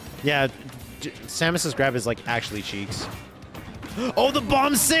grab. Yeah, Samus's grab is like actually Cheeks. Oh, the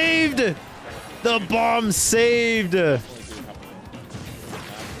bomb saved! The bomb saved!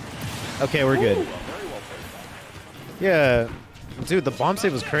 Okay, we're good. Ooh, very well played. Yeah, dude, the bomb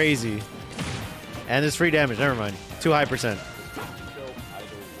save was crazy. And there's free damage, never mind. Too high percent. Kill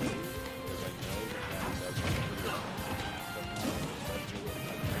either way, because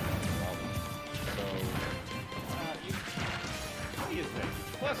I know that he is big.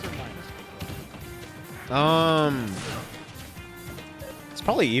 Plus or minus. It's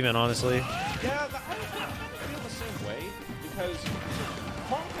probably even, honestly. Yeah, I feel the same way because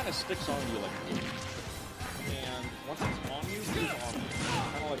Kong kind of sticks on you like glue. And once it's on you, he's on you.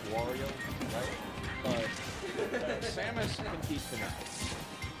 Kind of like Wario, right? But Samus can keep him out.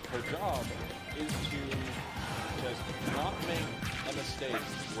 Her job is to just not make a mistake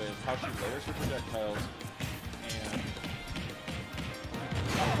with how she layers her projectiles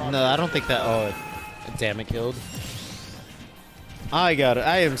and... No, I don't think that... Oh, damn, it killed. I got it.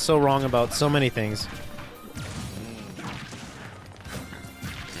 I am so wrong about so many things.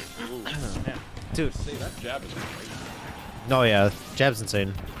 Ooh, Dude. say that jab is great. Oh, yeah. Jab's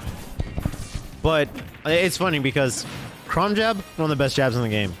insane. But it's funny because Crom jab, one of the best jabs in the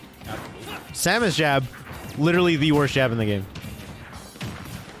game. Absolutely. Samus jab, literally the worst jab in the game.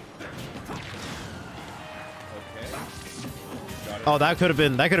 Okay. Got it. Oh, that could have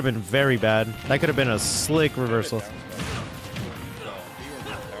been very bad. That could have been a slick reversal.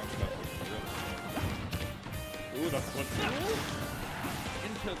 Ooh, that's what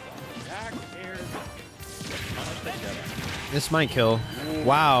into the back air. How much they get? This might kill.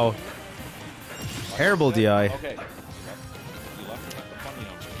 Wow. Terrible DI. Okay. He left him at the funny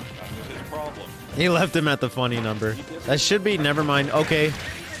number. He left him at the funny number. That was his problem. That should be, never mind. Okay.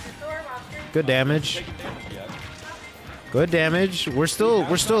 Good damage. Taking damage yet. Good damage. We're He still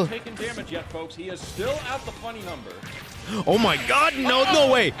has not taken damage yet, folks. He is still at the funny number. Oh my god, no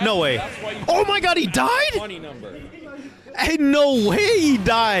way. No way. That's why you Oh my god, he died? funny number. Hey, no way he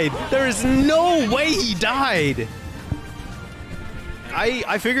died. There is no way he died.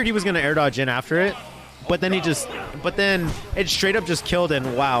 I figured he was gonna air dodge in after it, but then it straight up just killed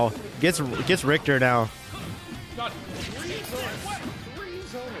and wow, gets Richter now. Got 3 zoners. What? 3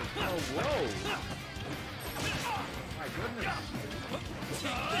 zoners in a row. My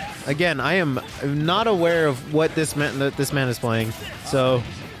goodness. Again, I am not aware of what this man is playing, so. So far,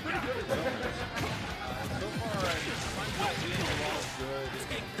 I'm seeing a lot of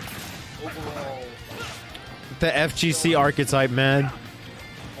good overall The FGC archetype, man.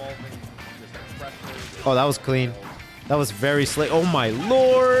 Oh, that was clean. That was very slick. Oh my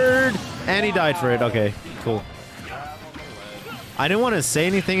lord! And he died for it. Okay, cool. I didn't want to say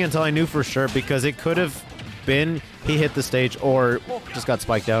anything until I knew for sure because it could have been he hit the stage or just got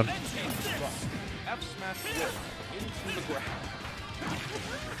spiked down. F smash into the ground.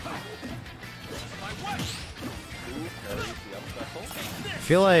 I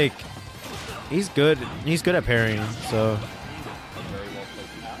feel like he's good. He's good at parrying, so.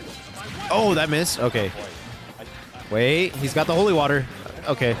 Oh, that missed? Okay. Wait, he's got the holy water.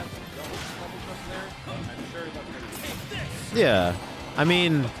 Okay. Yeah. I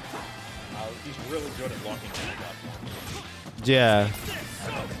mean, He's really good at blocking platforms. yeah. That's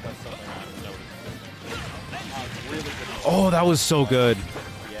something I've noticed. Really good. Oh, that was so good.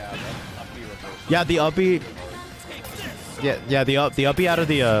 Yeah, that uppy reversal. Yeah, the uppy. Yeah, the uppy out of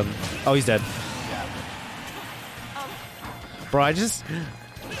the oh, he's dead. Bro, I just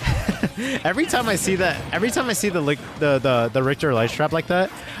every time I see that, the Richter ledge trap like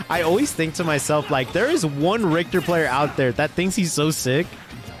that, I always think to myself, like, there is one Richter player out there that thinks he's so sick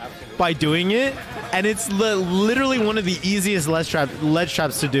by doing it, and it's literally one of the easiest ledge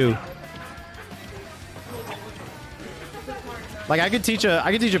traps to do. Like, I could teach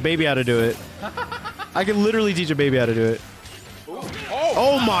a baby how to do it. I could literally teach a baby how to do it.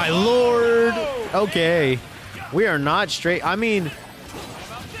 Oh my lord! Okay, we are not straight. I mean,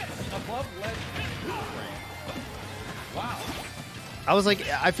 I was like,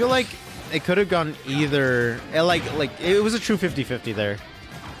 I feel like it could have gone either. Like it was a true 50-50 there,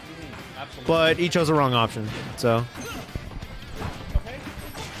 but he chose the wrong option. So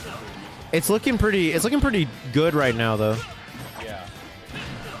it's looking pretty. It's looking pretty good right now, though.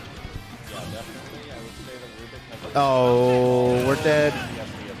 Oh, we're dead.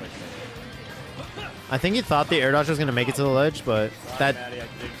 I think he thought the air dodge was going to make it to the ledge, but that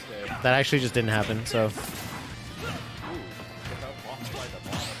actually just didn't happen, so.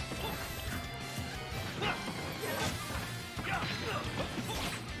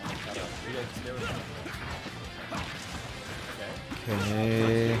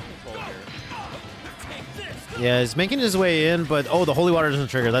 Okay. Yeah, he's making his way in, but oh, the holy water doesn't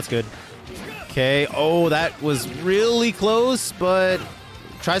trigger. That's good. Okay. Oh, that was really close, but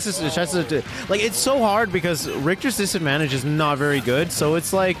tries to like, it's so hard because Richter's disadvantage is not very good. So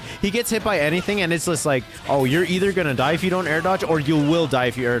it's like he gets hit by anything, and it's just like, oh, you're either gonna die if you don't air dodge, or you will die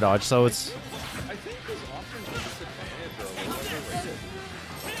if you air dodge. So it's.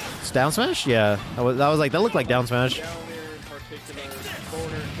 It's down smash? Yeah, that looked like down smash.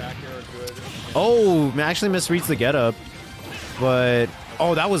 Oh, actually misreads the get up, but.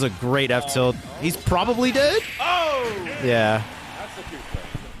 Oh, that was a great F tilt. He's probably dead. Oh! Yeah. That's a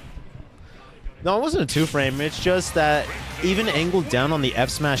 2-frame. No, it wasn't a 2-frame. It's just that even angled down on the F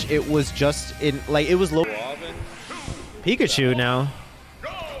smash, it was just in like it was low. Pikachu now.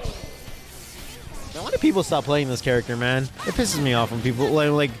 Now, why do people stop playing this character, man? It pisses me off when people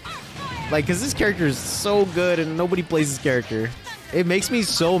like, because this character is so good and nobody plays this character. It makes me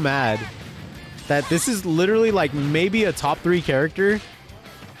so mad that this is literally like maybe a top 3 character.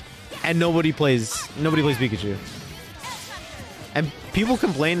 And nobody plays Pikachu. And people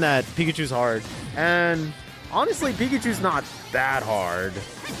complain that Pikachu's hard. And honestly, Pikachu's not that hard. My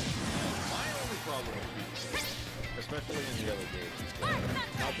only problem with Pikachu, especially in the other games,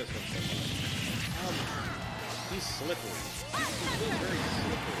 not this one so much. He's slippery. He's still very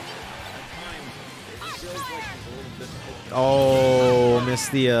slippery. At times, it feels like he's a little difficult. Oh,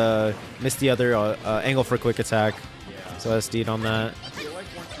 missed the other angle for quick attack. Yeah. So SD'd on that. I feel like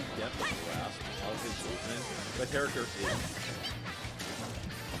once you get the grasp of his movement, the character is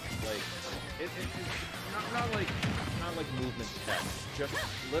like it's not like movement tech, just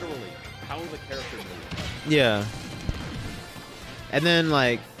literally how the character moves. Yeah. And then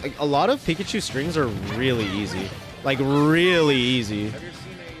like a lot of Pikachu strings are really easy, like really easy. Have you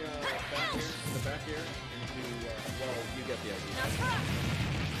seen a back air into well, you get the idea.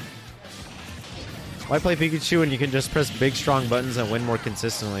 Why play Pikachu when you can just press big, strong buttons and win more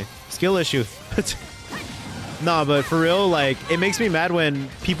consistently? Skill issue. Nah, but for real, like, it makes me mad when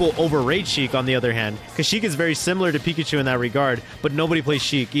people overrate Sheik on the other hand. Because Sheik is very similar to Pikachu in that regard, but nobody plays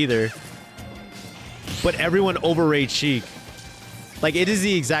Sheik either. But everyone overrates Sheik. Like, it is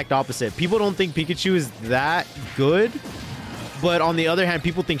the exact opposite. People don't think Pikachu is that good, but on the other hand,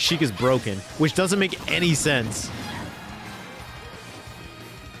 people think Sheik is broken, which doesn't make any sense.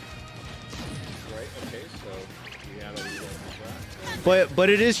 But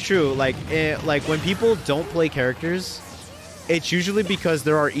it is true. Like when people don't play characters, it's usually because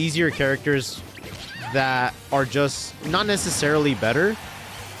there are easier characters that are just not necessarily better,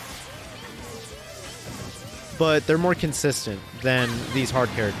 but they're more consistent than these hard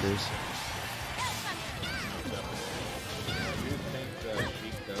characters.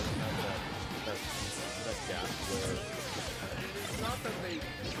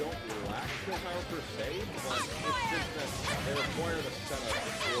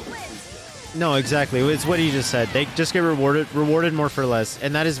 No, exactly. It's what he just said. They just get rewarded more for less,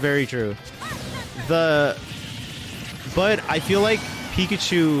 and that is very true. But I feel like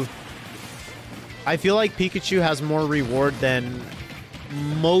Pikachu has more reward than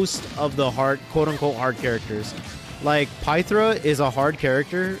most of the hard, quote-unquote hard characters. Like Pythra is a hard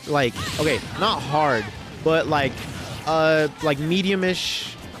character. Like, okay, not hard, but like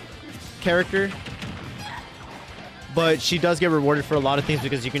medium-ish character. But she does get rewarded for a lot of things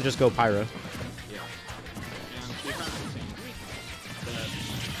because you can just go Pyro. Yeah. And she has the same weakness that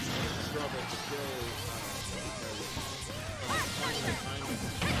struggle to kill because finding the timing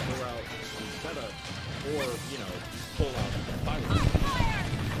or, you know, pull out Pyro.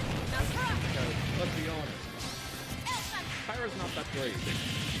 Because, let's be honest, Pyro's not that great.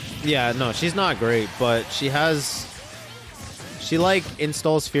 Yeah, no, she's not great, but she like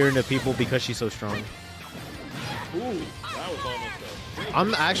installs fear into people because she's so strong. Ooh, that was almost a...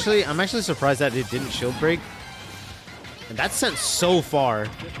 I'm actually surprised that it didn't shield break. And that's sent so far. Is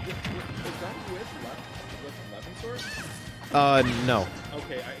that with Levin Sword? No.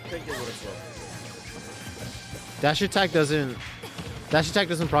 Okay, I think it would have broken. Dash attack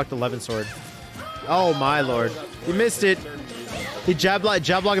doesn't proc the Levin sword. Oh my lord. He missed it. He jab block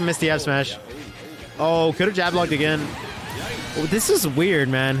and missed the F smash. Oh, could have jab blocked again. Oh, this is weird,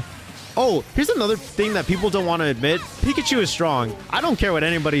 man. Oh, here's another thing that people don't want to admit. Pikachu is strong. I don't care what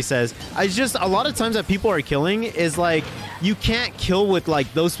anybody says. I just, a lot of times that people are killing is like, you can't kill with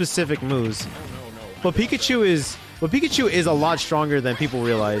like those specific moves. But Pikachu is a lot stronger than people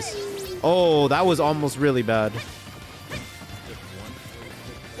realize. Oh, that was almost really bad.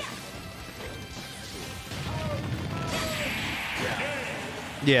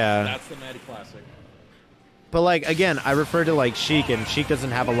 Yeah. That's the Maddie Classic. But like, again, I refer to like Sheik, and Sheik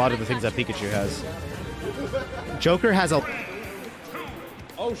doesn't have a lot of the things that Pikachu has. Joker has a...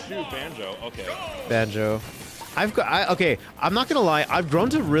 Oh shoot, Banjo. Okay. Banjo. Okay, I'm not gonna lie, I've grown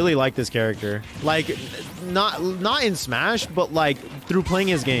to really like this character. Like, not in Smash, but like through playing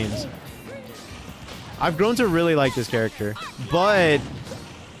his games. I've grown to really like this character. But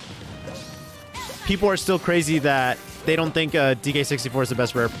people are still crazy that they don't think DK64 is the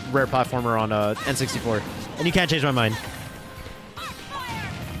best rare platformer on N64. And you can't change my mind.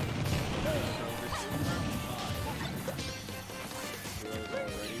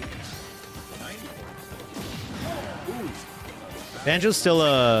 Banjo's still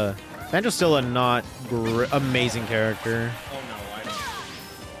a not amazing character. Oh no, I don't.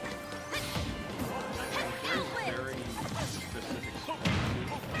 There's very specific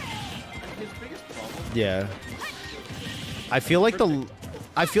strategy. His biggest problem. Yeah. I feel like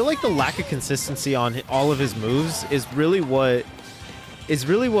the lack of consistency on all of his moves is really what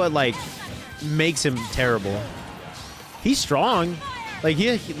like makes him terrible. He's strong. Like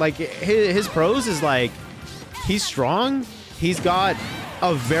his pros is like he's strong. He's got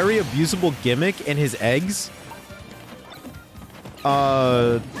a very abusable gimmick in his eggs.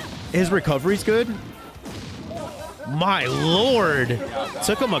 His recovery's good. My lord.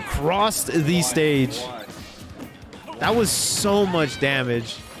 Took him across the stage. That was so much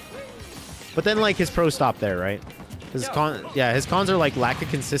damage. But then like his pros stop there, right? His cons are like lack of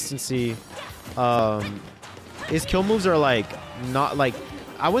consistency. His kill moves are like not like,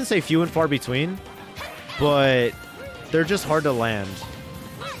 I wouldn't say few and far between, but they're just hard to land.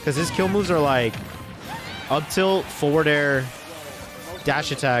 Because his kill moves are like up tilt, forward air,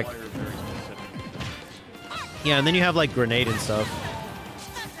 dash attack. Yeah, and then you have like grenade and stuff.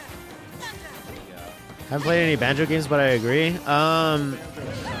 Haven't played any Banjo games, but I agree. I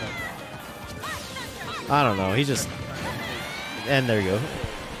don't know. He just... And there you go.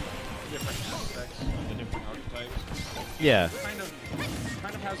 Yeah.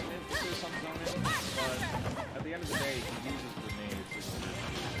 Kind of has an emphasis on zoning, but at the end of the day, he uses grenades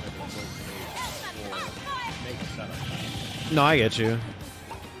or make setup. No, I get you.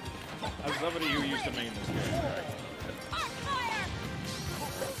 As somebody who used to main this game, right?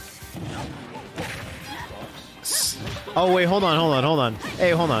 Oh, wait, hold on.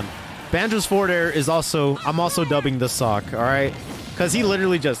 Hey, hold on. Banjo's forward air is also... I'm also dubbing the sock, alright? Because he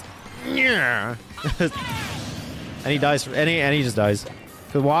literally just... and he dies... And he just dies.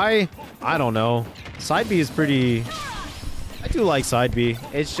 Why? I don't know. Side B is pretty... I do like side B.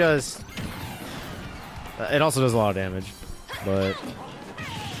 It's just... It also does a lot of damage. But...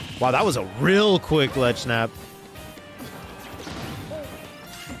 Wow, that was a real quick ledge snap.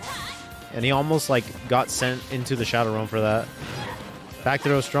 And he almost like got sent into the Shadow Realm for that. Back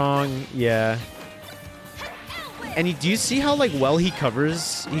throw strong, yeah. And do you see how like well he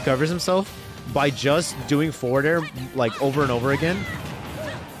covers himself by just doing forward air like over and over again?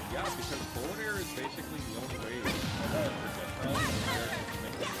 Yeah, because forward air is basically the only way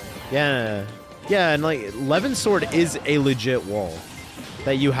to Yeah. Yeah, and like Levin Sword is a legit wall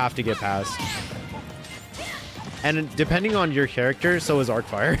that you have to get past. And depending on your character, so is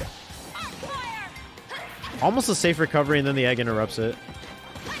Arcfire. Almost a safe recovery, and then the egg interrupts it.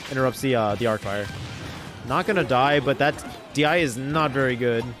 Interrupts the Arcfire. Not gonna die, but that DI is not very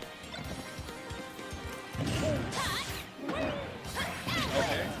good.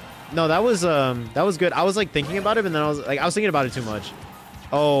 Okay. No, that was good. I was like thinking about it, and then I was thinking about it too much.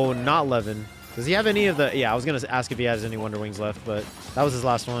 Oh, not Levin. Does he have any of the... Yeah, I was gonna ask if he has any Wonder Wings left, but that was his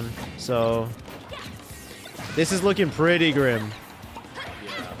last one. So This is looking pretty grim.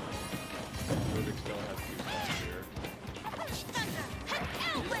 Yeah. Rubik still has 2 here.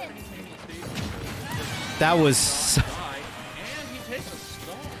 That was And he takes a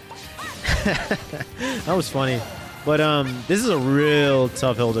stone. that was funny. But this is a real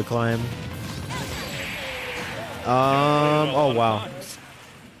tough hill to climb. Oh wow.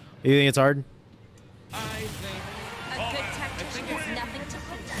 You think it's hard? I think A good tactician has nothing to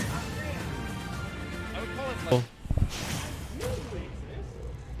I would call it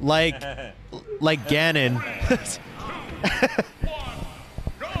like Like Ganon.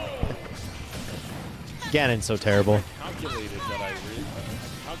 Ganon's so terrible. calculated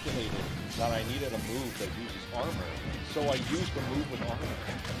that I needed a move that uses armor, so I used the move with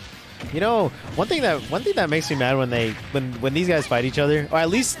armor. You know, one thing that makes me mad when these guys fight each other, or at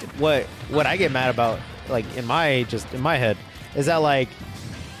least what I get mad about, like in my head, is that like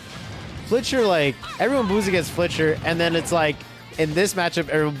Flitcher, like everyone boos against Flitcher, and then it's like in this matchup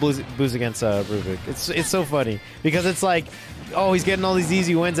everyone boos against Rubik. It's so funny because it's like, oh, he's getting all these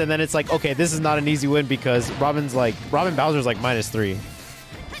easy wins, and then it's like, okay, this is not an easy win because Robin Bowser's like -3.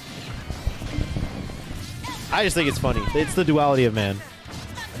 I just think it's funny. It's the duality of man.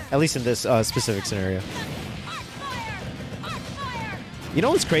 At least in this specific scenario. You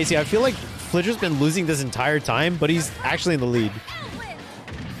know what's crazy? I feel like Flitcher's been losing this entire time, but he's actually in the lead.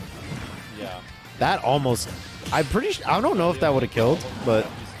 Yeah. That almost... I don't know if that would have killed, but...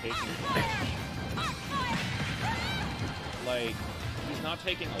 He's taking like, he's not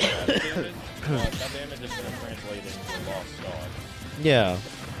taking a lot of damage, but that damage is going to translate into a lost dog. Yeah.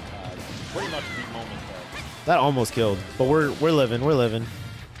 Pretty much the moment That almost killed. But we're living.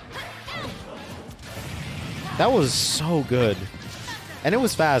 That was so good. And it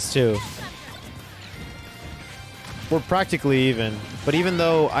was fast, too. We're practically even. But even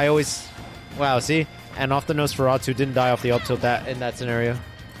though I always... Wow, see? And off the nose for Ratu didn't die off the up tilt in that scenario.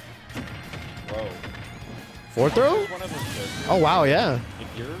 Whoa. 4th throw? One of those characters, Oh, wow, yeah. if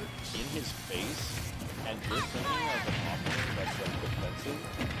you're in his face and you're thinking of an option that's like defensive,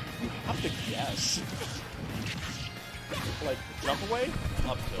 you have to guess. Like, jump away,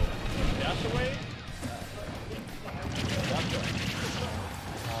 up tilt. Dash away, dash away.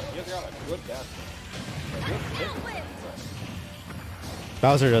 He's got a good dash. A good hit.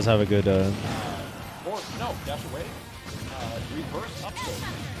 Bowser does have a good... Or, no, dash away. Reverse up tilt.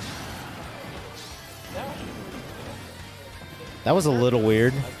 Dash. That was a little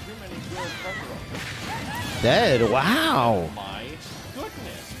weird. Too many good pressure up. Dead. Wow. My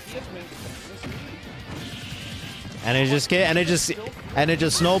goodness. He has been misleading. And it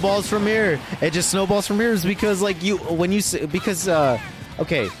just snowballs from here. It just snowballs from here is because like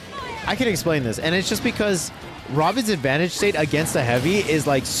okay, I can explain this, and it's just because Robin's advantage state against the heavy is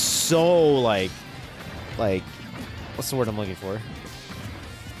like so like what's the word I'm looking for?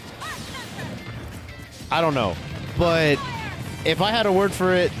 I don't know, but if I had a word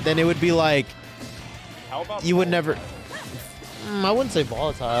for it, then it would be like How about you would never. I wouldn't say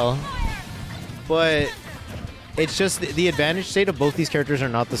volatile, but it's just the advantage state of both these characters are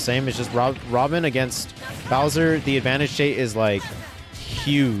not the same. It's just Robin against Bowser. The advantage state is like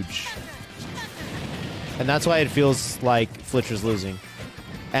huge, and that's why it feels like Flitcher's losing.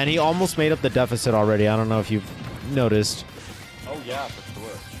 And he almost made up the deficit already. I don't know if you've noticed. Oh yeah, for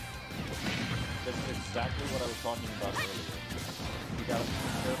sure. That's exactly what I was talking about earlier. You gotta be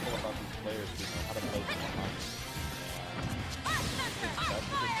careful about these players who know how to play them behind. It's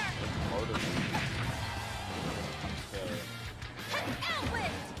harder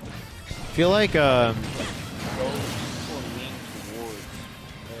I feel like go or lean towards more,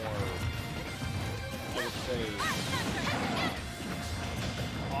 I would say,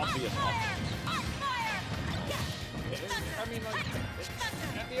 obvious options. I mean, like,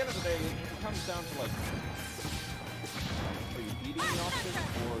 at the end of the day, it comes down to, like, are you beating the option,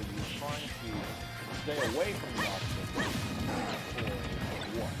 or are you trying to stay away from the option, or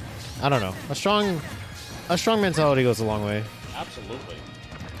what? I don't know. A strong mentality goes a long way. Absolutely.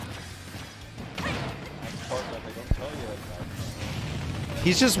 That's the part that they don't tell you like that.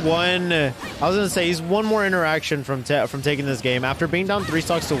 He's just one. I was gonna say he's one more interaction from taking this game. After being down 3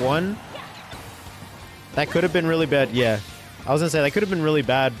 stocks to 1, that could have been really bad. Yeah, I was gonna say that could have been really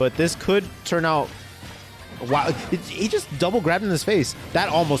bad, but this could turn out. Wow, he just double grabbed in his face. That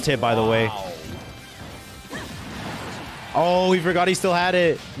almost hit, by the way. Wow. Oh, he forgot he still had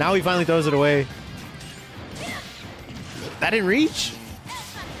it. Now he finally throws it away. That didn't reach.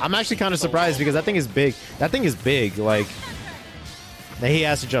 I'm actually kind of surprised because that thing is big. That thing is big. Like, he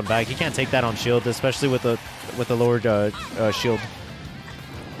has to jump back. He can't take that on shield, especially with the lowered shield.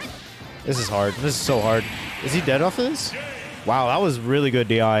 This is hard. This is so hard. Is he dead off of this? Wow, that was really good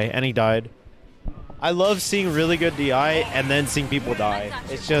DI, and he died. I love seeing really good DI and then seeing people die.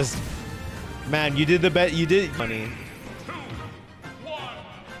 It's just, man, you did the bet. You did money.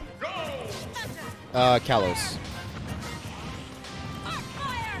 Kalos.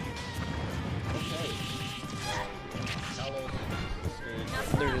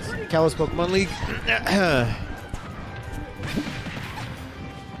 There's Kalos Pokemon League.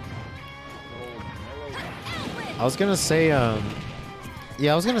 I was gonna say, yeah,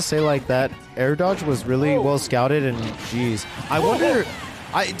 I was gonna say like that air dodge was really well scouted, and geez, I wonder,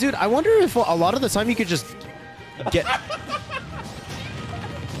 I wonder if a lot of the time you could just get,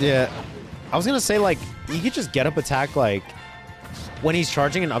 yeah, I was gonna say like you could just get up attack like when he's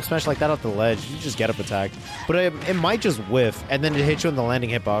charging an up smash like that off the ledge, you just get up attack, but it might just whiff and then it hit you in the landing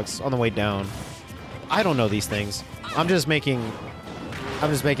hitbox on the way down. I don't know these things. I'm just making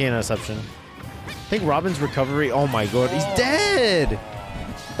an assumption. I think Robin's recovery. Oh my god, he's dead.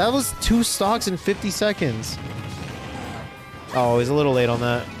 That was 2 stocks in 50 seconds. Oh, he's a little late on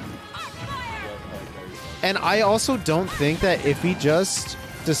that. And I also don't think that if he just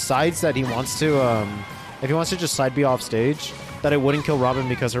decides that he wants to, if he wants to just side B off stage, that it wouldn't kill Robin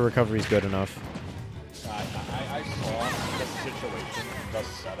because her recovery is good enough. I saw the situation, the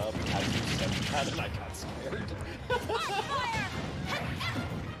setup, as you said that, and I got scared.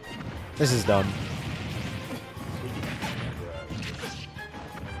 This is dumb.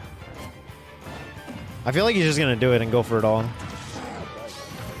 I feel like he's just gonna do it and go for it all.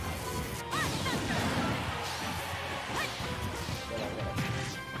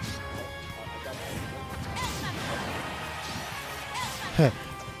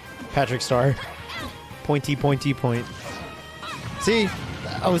 Patrick Star. Pointy, pointy, point. See,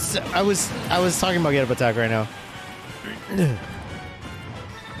 I was talking about get up attack right now.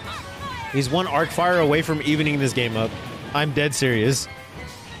 He's one arc fire away from evening this game up. I'm dead serious.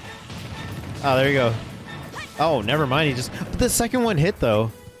 Oh, there you go. Oh, never mind. He just the second one hit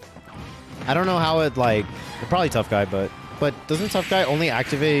though. I don't know how it like. Probably tough guy, but doesn't tough guy only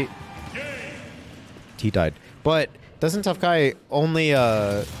activate? He died. But doesn't tough guy only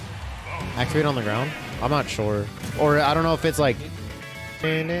activate on the ground? I'm not sure. Or I don't know if it's like.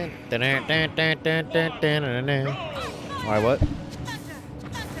 Alright, what?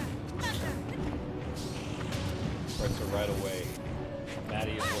 Right away.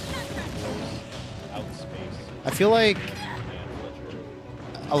 Maddie is out space. I feel like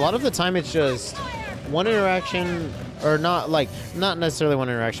a lot of the time it's just one interaction, or not necessarily one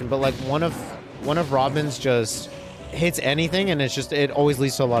interaction, but like one of Robin's just hits anything, and it always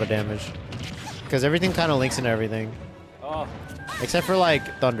leads to a lot of damage because everything kind of links into everything. Oh. Except for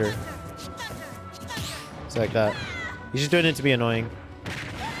like Thunder. It's like that. He's just doing it to be annoying.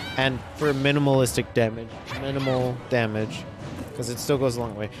 And for minimalistic damage. Minimal damage. Because it still goes a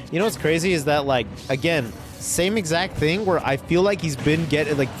long way. You know what's crazy is that, like, again, same exact thing where I feel like he's been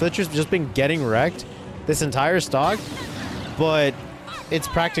Flitcher's just been getting wrecked this entire stock, but it's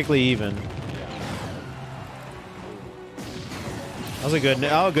practically even. That was a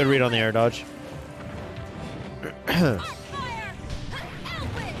good read on the air dodge.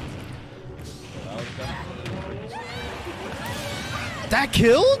 That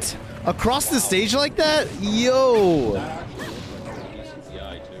killed? Across the stage like that? Yo!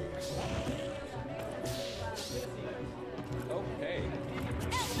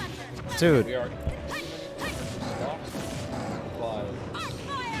 Dude.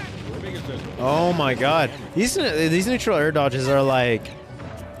 Oh my god. These neutral air dodges are like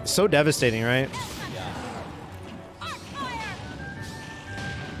so devastating, right?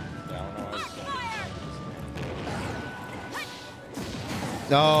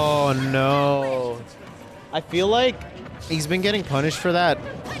 Oh no. I feel like he's been getting punished for that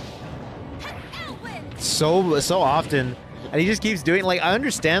so often. And he just keeps doing, like, I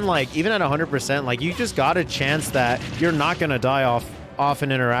understand, like, even at 100%, like, you just got a chance that you're not gonna die off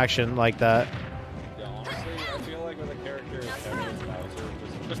an interaction like that. Yeah, honestly, I feel like with a character as heavy as Bowser,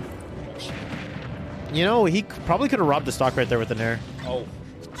 just You know, he probably could have robbed the stock right there with an air. oh.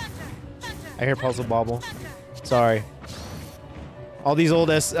 I hear Puzzle Bobble. Sorry. All these old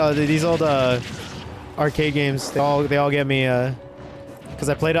arcade games, they all get me because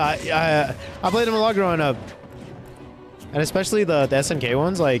I played them a lot growing up, and especially the SNK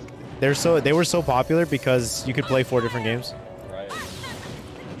ones. Like they were so popular because you could play 4 different games. Right.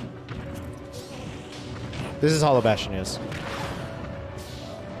 This is Hollow Bastion, yes.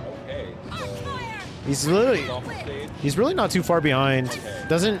 Okay, so He's off the stage. he's really not too far behind. Okay.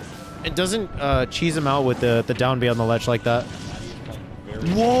 It doesn't cheese him out with the down B on the ledge like that. Maddie is playing very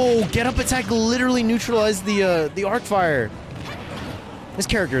Whoa! Get up attack literally neutralized the arc fire. This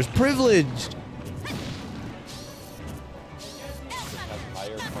character is privileged.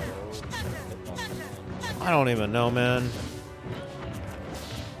 I don't even know, man.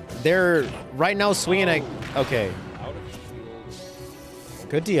 They're right now swinging at... Okay.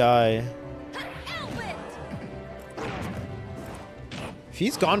 Good DI.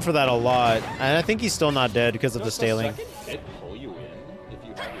 He's gone for that a lot, and I think he's still not dead because of the staling.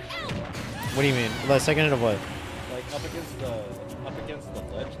 What do you mean? The second hit of what? Like up against the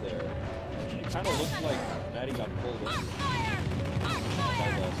ledge there. It kind of looked like Maddie got pulled in by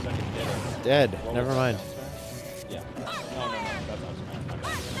the second hit. Dead. Never mind. Yeah. No. That's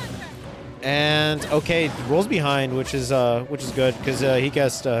And okay, rolls behind, which is good because he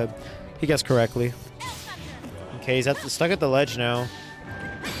guessed correctly. Okay, he's stuck at the ledge now.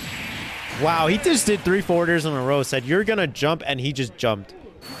 Wow, he just did 3 forwarders in a row. Said you're gonna jump, and he just jumped.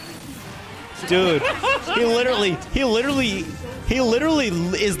 Dude, he literally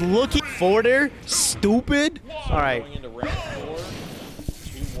is looking forwarder. Stupid. All right. Going into round 4,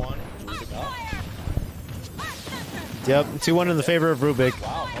 2-1, Rubik up. Yep, 2-1 in the favor of Rubik.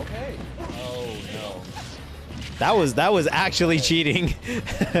 Wow. Okay. Oh no. That was actually cheating,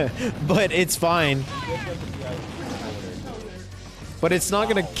 but it's fine. But it's not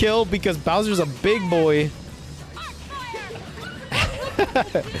gonna kill because Bowser's a big boy.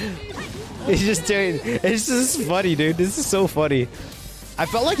 He's just doing. It's just funny, dude. This is so funny. I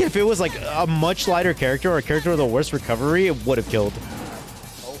felt like if it was like a much lighter character or a character with a worse recovery, it would have killed.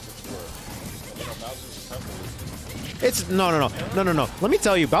 It's no. Let me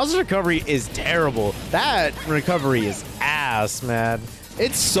tell you, Bowser's recovery is terrible. That recovery is ass, man.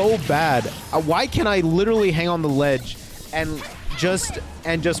 It's so bad. Why can't I literally hang on the ledge and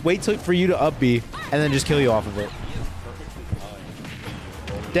just wait for you to up B and then just kill you off of it?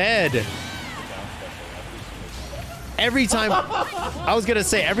 Dead. Every time. I was gonna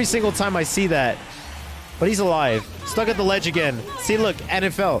say every single time I see that, but he's alive. Stuck at the ledge again. See, look, and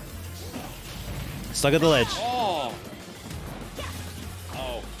it fell. Stuck at the ledge. Oh.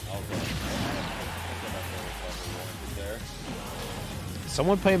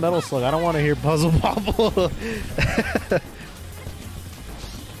 Someone play Metal Slug. I don't want to hear Puzzle Bobble.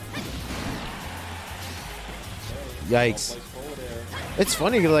 Yikes. It's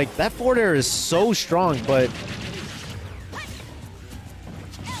funny, like, that forward air is so strong, but...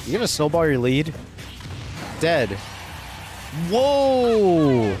 You gonna snowball your lead? Dead.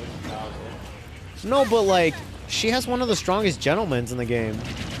 Whoa! No, but, like, she has one of the strongest gentlemen's in the game.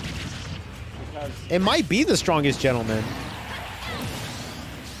 It might be the strongest gentleman.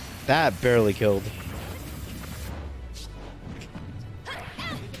 That barely killed.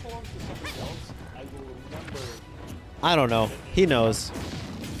 I don't know. He knows.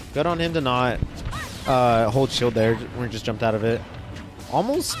 Good on him to not hold shield there. We just jumped out of it.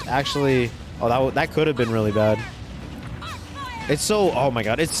 Almost, actually. Oh, that could have been really bad. It's so... Oh my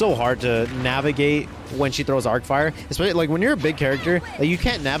god. It's so hard to navigate when she throws arc fire. Especially, like, when you're a big character, like, you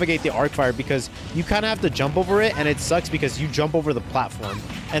can't navigate the arc fire because you kind of have to jump over it, and it sucks because you jump over the platform.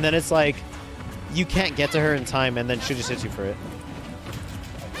 And then it's like, you can't get to her in time, and then she just hits you for it.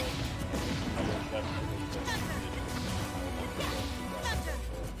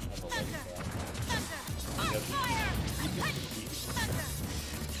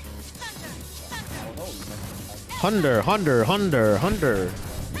 Hunter.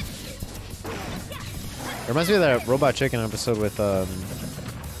 It reminds me of that Robot Chicken episode with, I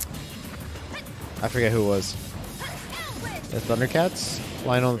forget who it was. The Thundercats?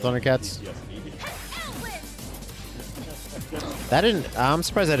 Lionel and the Thundercats? That didn't... I'm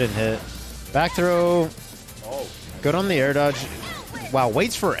surprised that didn't hit. Back throw. Good on the air dodge. Wow,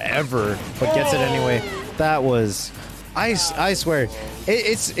 waits forever, but gets it anyway. That was... I swear.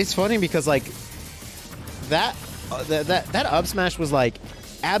 It's funny because, like, that up smash was, like,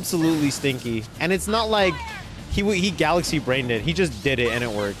 absolutely stinky. And it's not like he galaxy brained it. He just did it and it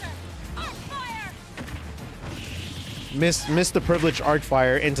worked. Missed the privileged arc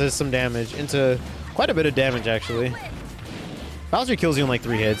fire into some damage. Into quite a bit of damage, actually. Bowser kills you in like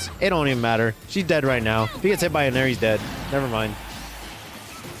 3 hits. It don't even matter. She's dead right now. If he gets hit by an air, he's dead. Never mind.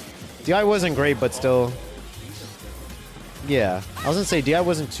 DI wasn't great, but still. Yeah. I was gonna say DI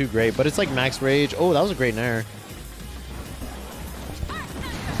wasn't too great, but it's like max rage. Oh, that was a great nair.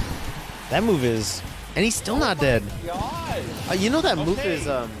 That move is... And he's still not dead. You know that move is...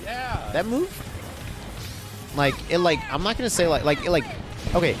 That move? Like, it like... I'm not gonna say like...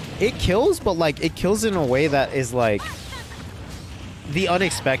 Okay, it kills, but like, it kills in a way that is like... The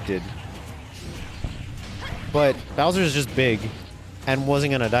unexpected. But Bowser is just big. and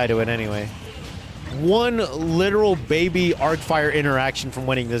wasn't gonna die to it anyway. One literal baby Arcfire interaction from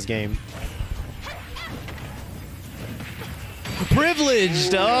winning this game.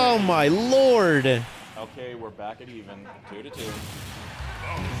 Privileged! Oh my lord! Okay, we're back at even. 2-2.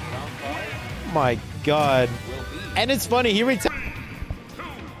 Round 5 My god. will be. And it's funny, he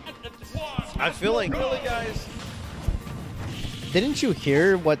I feel like... Really, guys? Didn't you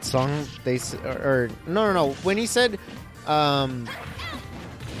hear what song they... Or no. When he said...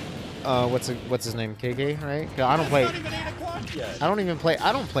 what's his name? KK, right? I don't play... It's not even 8 o'clock yet.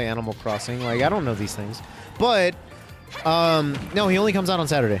 I don't play Animal Crossing. Like, I don't know these things. But... no, he only comes out on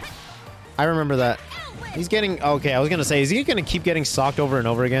Saturday. I remember that. He's getting... Okay, I was gonna say, is he gonna keep getting socked over and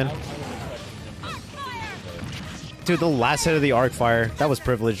over again? Dude, the last hit of the Arcfire. That was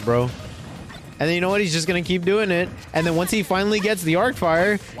privileged, bro. And then you know what? He's just gonna keep doing it. And then once he finally gets the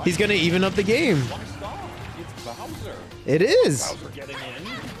Arcfire, he's gonna even up the game. Why stop? It's Bowser. It is. Bowser getting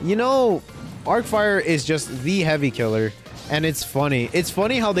in. You know, Arcfire is just the heavy killer. And it's funny. It's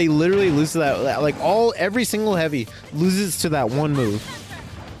funny how they literally lose to that. Like, every single heavy loses to that one move.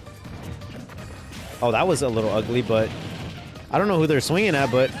 Oh, that was a little ugly, but I don't know who they're swinging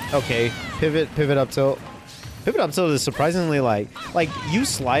at, but okay. Pivot up tilt. Pivot up tilt is surprisingly like you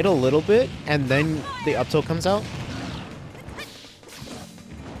slide a little bit and then the up tilt comes out.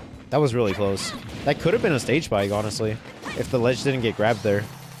 That was really close. That could have been a stage spike, honestly, if the ledge didn't get grabbed there.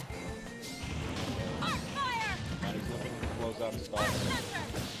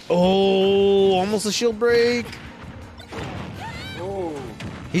 Oh, almost a shield break. Oh,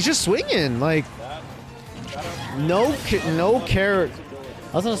 He's just swinging like no care.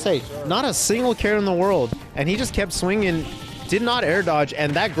 I was gonna say not a single care in the world, and he just kept swinging. Did not air dodge,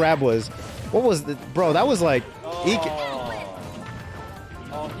 and that grab was, what was the bro? That was like,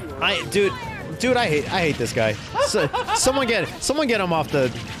 dude, I hate this guy. So, someone get him off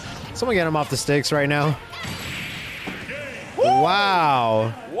the sticks right now.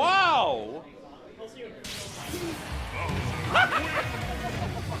 Wow. wow!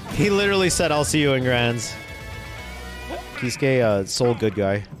 He literally said, "I'll see you in Grands." Kisuke, soul good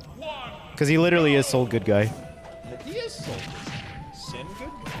guy. Because he literally is soul good guy. He is so sin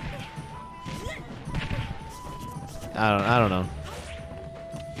good. I don't know.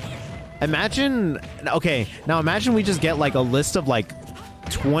 Imagine, okay, now imagine we just get like a list of like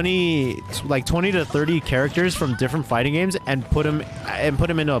 20 to 30 characters from different fighting games and put them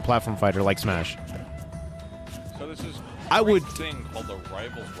into a platform fighter like Smash. So this is I would thing called the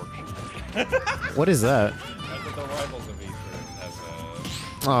Rivals Workshop. What is that? That's what the Rivals of Aether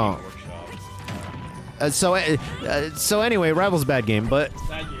has a Oh. workshop. So anyway, Rival's a bad game, but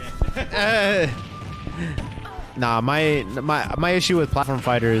nah, my issue with platform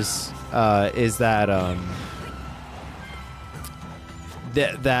fighters is that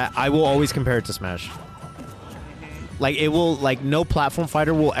that I will always compare it to Smash. Like it will, like no platform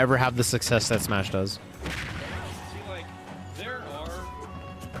fighter will ever have the success that Smash does. See, like, there are...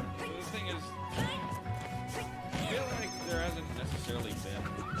 So the thing is, I feel like there hasn't necessarily been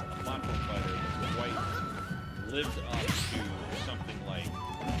a platform fighter that's quite lived up to something like...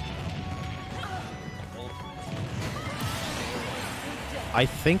 I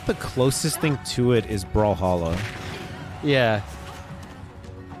think the closest thing to it is Brawlhalla. Yeah.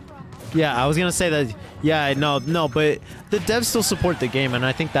 Yeah, I was gonna say that. Yeah, no, but the devs still support the game, and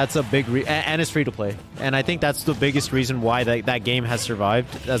I think that's a big and it's free to play, and I think that's the biggest reason why that game has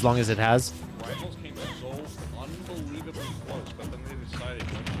survived as long as it has. Rivals came so unbelievably close, but then they decided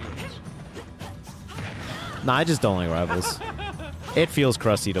no shields. Nah, I just don't like Rivals. It feels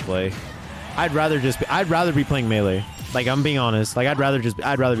crusty to play. I'd rather be playing Melee. Like, I'm being honest. Like, I'd rather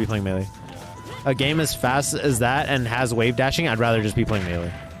be playing Melee. A game as fast as that and has wave dashing, I'd rather just be playing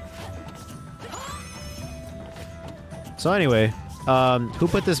Melee. So anyway, who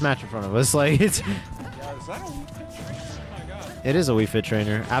put this match in front of us? Like, it's... Yeah, is that a Wii Fit trainer? Oh my god. It is a Wii Fit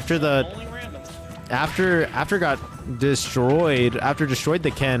trainer. After Only random. after got destroyed, after destroyed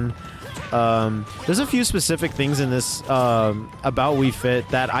the Ken, there's a few specific things in this about Wii Fit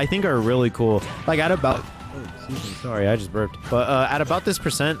that I think are really cool. Like at about, excuse me, sorry, I just burped. But at about this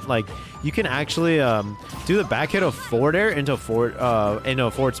percent, like you can actually do the back hit of forward air into a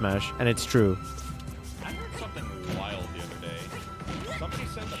forward smash, and it's true. I heard something wild the other day. Somebody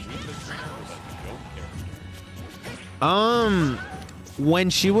said that Wii Fit trainer was a joke character. When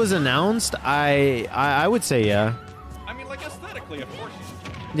she was announced, I would say yeah. I mean, like aesthetically, of course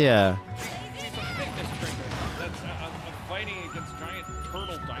she's Yeah. She's a fitness trainer that's fighting against giant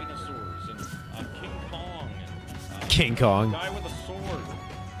turtle dinosaurs and King Kong and King Kong. guy with a sword.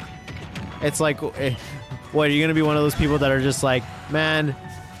 It's like What, are you gonna be one of those people that are just like, man,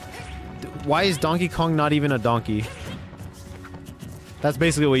 why is Donkey Kong not even a donkey? That's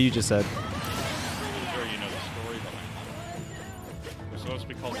basically what you just said. I'm sure you know the story behind it. It was supposed to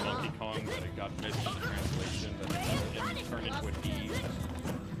be called Donkey Kong, but it got missed in the translation, that it turned into a D.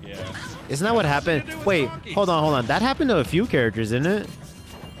 Yeah. Isn't that what happened? Wait, hold on. That happened to a few characters, didn't it?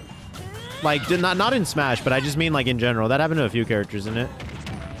 Like, not in Smash, but I just mean like in general. That happened to a few characters, didn't it?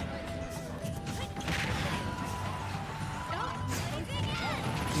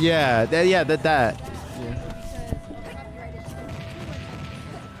 Yeah, that. Yeah.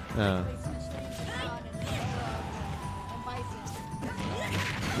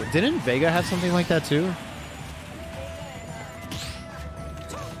 Didn't Vega have something like that too?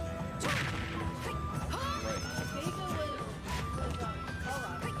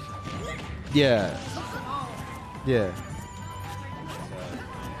 Yeah. Yeah.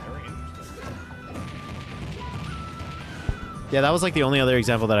 Yeah, that was like the only other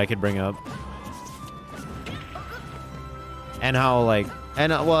example that I could bring up. And how like,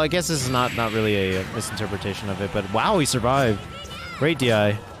 well, I guess this is not really a misinterpretation of it, but wow, he survived. Great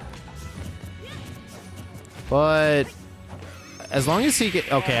DI. But as long as he can,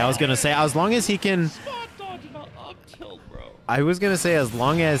 okay, I was gonna say as long as he can. I was gonna say as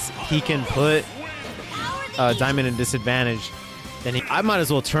long as he can put Diamond in disadvantage, then I might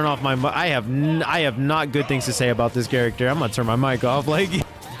as well turn off my. I have not good things to say about this character. I'm gonna turn my mic off. Like.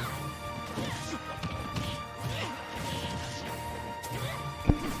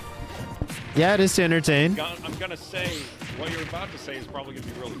 Yeah, it is to entertain. I'm gonna say what you're about to say is probably gonna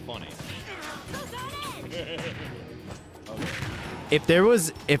be really funny. If there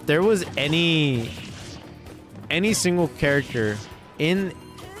was any single character in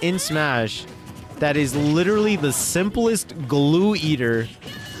Smash that is literally the simplest glue eater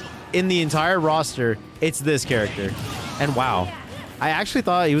in the entire roster, it's this character. And wow, I actually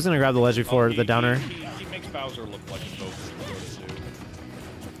thought he was gonna grab the ledge before the downer. He makes Bowser look like a Goku in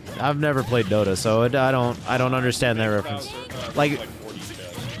Dota 2. I've never played Dota, so I don't understand that reference. Like,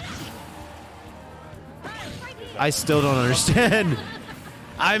 I still don't understand.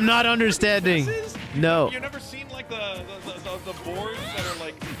 I'm not understanding. No. You've never seen like the boards that are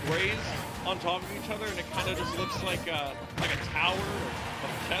like raised on top of each other, and it kind of just looks like a tower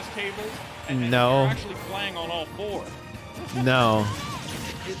of chess tables. And no. You're actually playing on all four. No.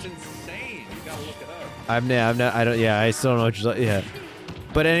 It's insane. You gotta look it up. I still don't know what you're. Yeah.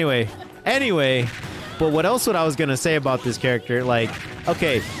 But anyway. But what else? What I was gonna say about this character? Like,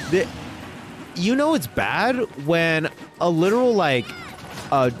 okay, you know it's bad when a literal like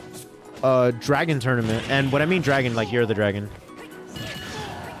dragon tournament, and when I mean dragon, like you're the dragon.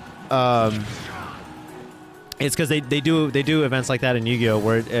 It's because they do events like that in Yu-Gi-Oh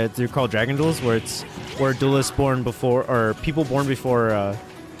where they're called Dragon Duels, where duelists born before, or people born before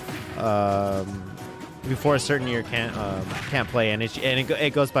before a certain year can't play, and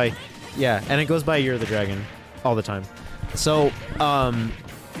it goes by, yeah, and it goes by You're the Dragon all the time. So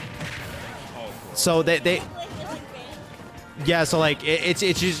so they yeah, so like it's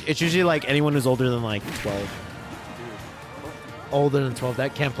usually like anyone who's older than like 12. Older than 12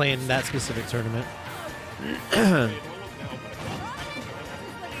 that can't play in that specific tournament.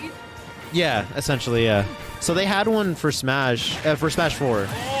 Yeah, essentially, yeah. So they had one for Smash 4.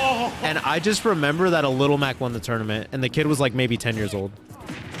 And I just remember that a Little Mac won the tournament, and the kid was like maybe 10 years old.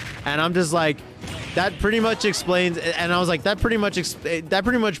 And I'm just like, that pretty much explains, and I was like, that pretty much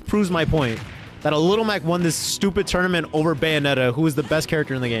proves my point. That a Little Mac won this stupid tournament over Bayonetta, who is the best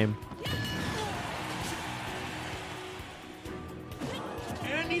character in the game.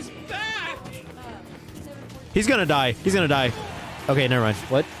 And he's back! He's gonna die. He's gonna die. Okay, never mind.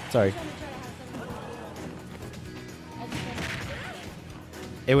 What? Sorry.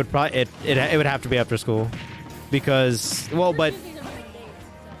 It would probably it would have to be after school, because but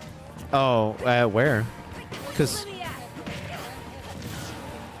where? Because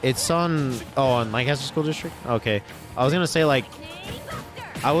it's on Lancaster School District. Okay, I was gonna say like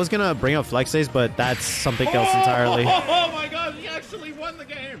I was gonna bring up Flex Days, but that's something else entirely. Oh my God! He actually won the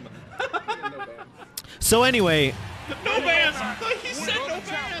game. So anyway, no bans. He said no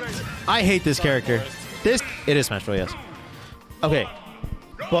bans. I hate this character. It is Smash Bros. Yes. Okay.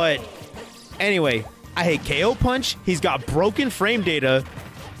 But anyway, I hate KO Punch. He's got broken frame data.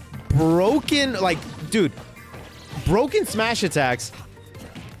 Broken smash attacks.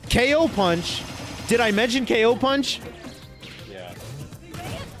 KO Punch. Did I mention KO Punch? Yeah.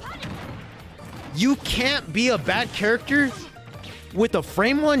 You can't be a bad character with a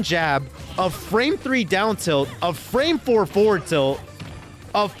frame 1 jab, a frame 3 down tilt, a frame 4 forward tilt,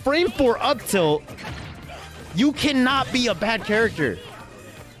 a frame 4 up tilt, You cannot be a bad character.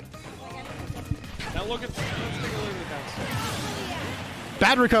 Now look at let's take a look at that.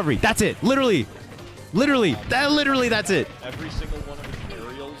 Bad recovery. That's it. Literally, that's it. Every single one of his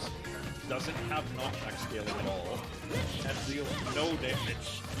aerials doesn't have knockback scaling at all, and deals no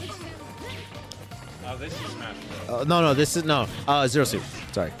damage. This is Smash Bros. No, this is no. Zero Suit.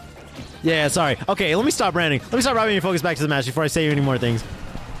 Sorry. Yeah, sorry. Okay, let me stop ranting. Let me stop robbing you. Focus back to the match before I say any more things.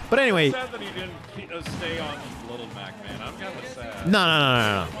 But anyway. I'm sad that he didn't stay on Little Mac, man. I'm kind of sad. No.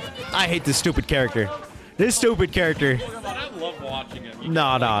 I hate this stupid character. This stupid character. I love watching him.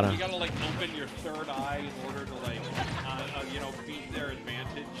 No. You gotta like open your third eye in order to like, beat their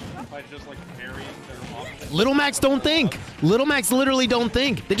advantage by just like parrying their options. Little Macs don't think. Little Macs literally don't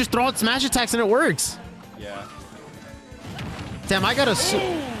think. They just throw out smash attacks and it works. Yeah. Damn, I gotta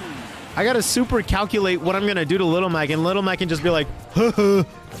super calculate what I'm gonna do to Little Mac, and Little Mac can just be like,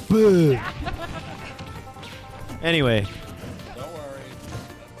 Anyway. Don't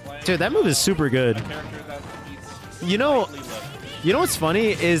worry. Dude, that move is super good. You know what's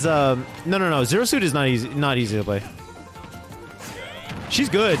funny is no. Zero Suit is not easy to play. She's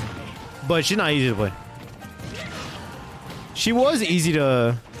good, but she's not easy to play. She was easy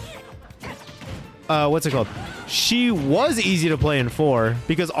to what's it called? She was easy to play in 4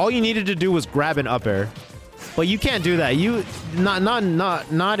 because all you needed to do was grab an up air. But you can't do that. You not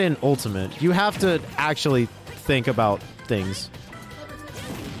in Ultimate. You have to actually think about things.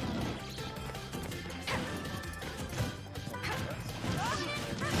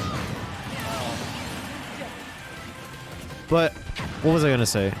 But what was I gonna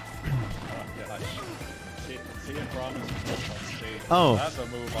say? Oh. That's a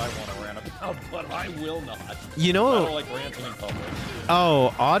move I want to rant about, but I will not. You know, I don't like ranting in public.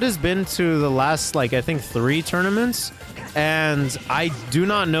 Oh, Odd has been to the last, like, I think 3 tournaments, and I do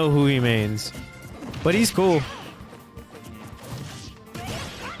not know who he mains, but he's cool.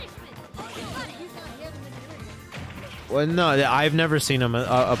 Well, no, I've never seen him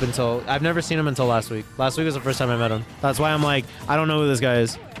I've never seen him until last week. Last week was the first time I met him. That's why I'm like, I don't know who this guy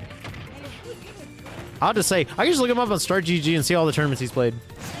is. I'll just say, I can just look him up on Start GG and see all the tournaments he's played.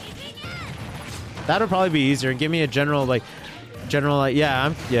 That'll probably be easier and give me a general,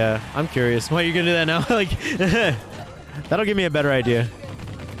 yeah, I'm curious. Why are you gonna do that now? Like, that'll give me a better idea.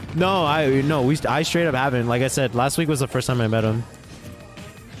 No, I straight up haven't. Like I said, last week was the first time I met him.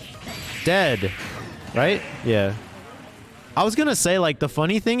 Dead, right? Yeah. I was gonna say, like, the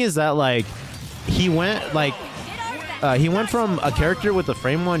funny thing is that, like, he went from a character with the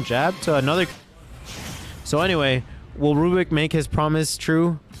frame 1 jab to another. So anyway, will Rubik make his promise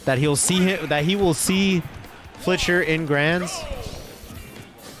true that he will see Flitcher in Grands?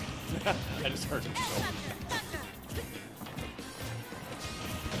 I just heard him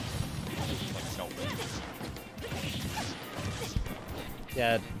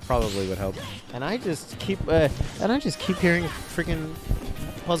Yeah, it probably would help. And I just keep hearing freaking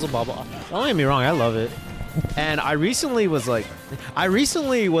Puzzle Bobble. Don't get me wrong, I love it. And I recently was like, I was on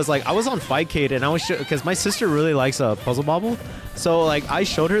Fightcade and I was because my sister really likes Puzzle Bobble, so like I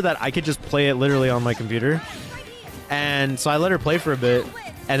showed her that I could just play it literally on my computer, and so I let her play for a bit,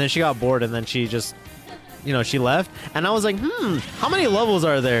 and then she got bored, and then she just, she left, and I was like, how many levels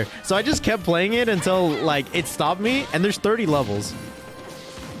are there? So I just kept playing it until like it stopped me, and there's 30 levels.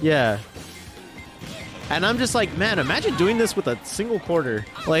 Yeah. And I'm just like, man, imagine doing this with a single quarter,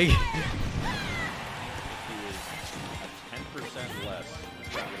 like.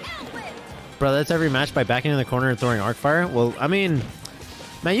 Bro, that's every match by backing in the corner and throwing arc fire? Well, I mean,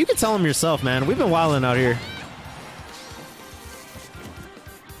 man, you can tell him yourself, man. We've been wilding out here.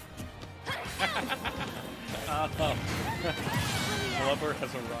 Glover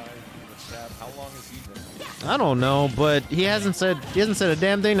has arrived in the chat. How long has he been? I don't know, but he hasn't said a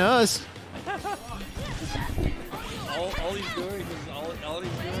damn thing to us. all he's doing is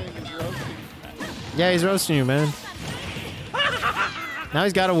roasting. Yeah, he's roasting you, man. Now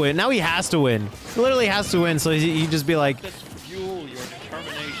he's got to win. Now he has to win. He literally has to win, so he just be like, Just fuel your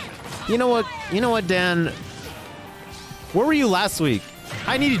determination. You know what, Dan? Where were you last week?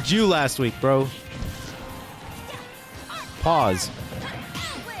 I needed you last week, bro. Pause.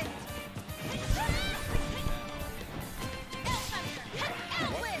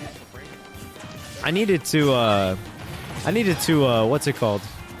 I needed to, what's it called?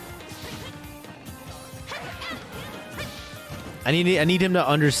 I need him to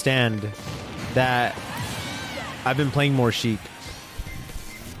understand that I've been playing more Sheik.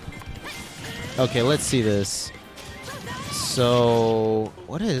 Okay, let's see this. So,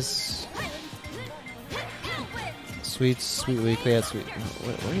 what is Sweet Weekly at Sweet?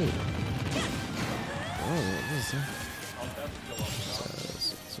 What are you? Oh, this thing?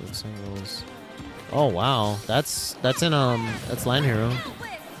 So singles. Oh wow, that's Land Hero.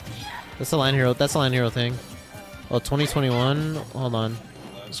 That's a Land Hero. That's a Land Hero thing. Oh, 2021. Hold on.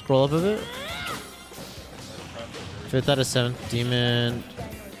 Scroll up a bit. 5th out of 7th. Demon.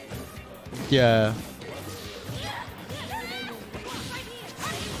 Yeah.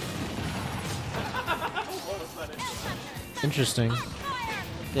 Interesting.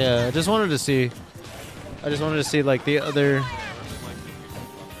 Yeah, I just wanted to see. Like the other.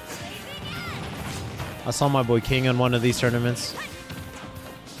 I saw my boy King in one of these tournaments.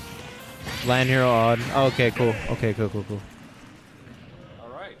 Land Hero Odd. Oh, okay, cool. Okay, cool. All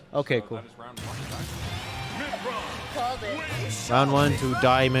right. Okay, So cool. that is round 1. Round 1 to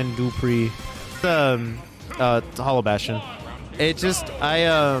diamondupree. Hollow Bastion. It just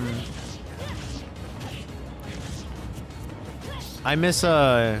I miss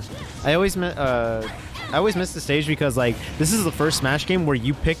I always miss the stage because like this is the first Smash game where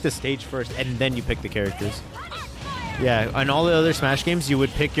you pick the stage first and then you pick the characters. Yeah, on all the other Smash games you would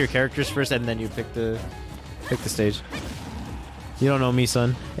pick your characters first and then you pick the stage. You don't know me,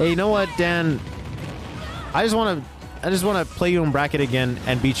 son. Hey, you know what, Dan? I just want to play you in bracket again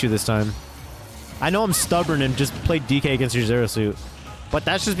and beat you this time. I know I'm stubborn and just played DK against your Zero Suit, but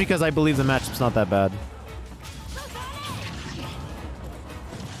that's just because I believe the matchup's not that bad.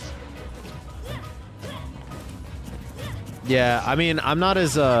 Yeah, I mean, I'm not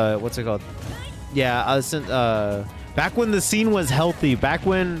as what's it called? Yeah, back when the scene was healthy, back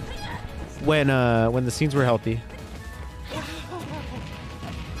when the scenes were healthy.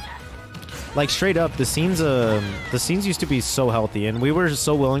 Like straight up, the scenes used to be so healthy, and we were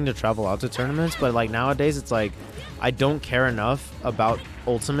so willing to travel out to tournaments. But like nowadays, it's like I don't care enough about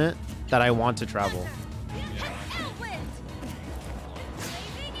Ultimate that I want to travel.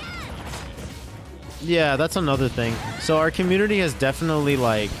 Yeah, that's another thing. So our community has definitely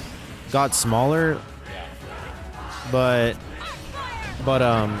like got smaller, but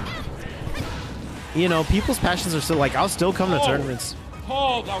you know, people's passions are still like I'll still come to tournaments.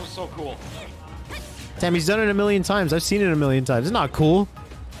 Oh, that was so cool. Damn, he's done it a million times. I've seen it a million times. It's not cool.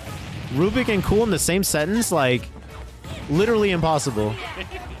 Rubik and cool in the same sentence, like, literally impossible.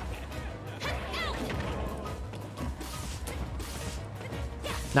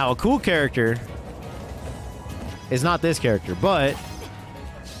 Now, a cool character is not this character, but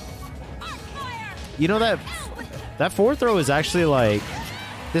you know that forward throw is actually like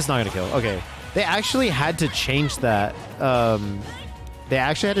this is not gonna kill. Okay, they actually had to change that. They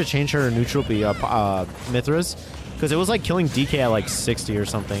actually had to change her neutral B Mithras because it was like killing DK at like 60 or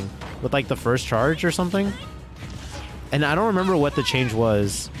something with like the first charge or something. And I don't remember what the change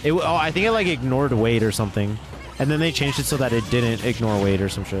was. I think it like ignored weight or something. And then they changed it so that it didn't ignore weight or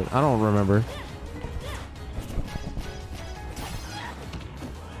some shit. I don't remember.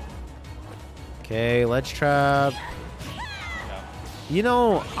 Okay, let's trap. You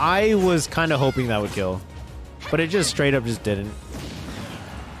know, I was kind of hoping that would kill. But it just straight up just didn't.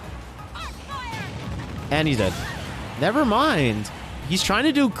 And he's dead. Never mind. He's trying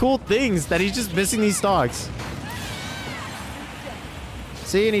to do cool things that he's just missing these stocks.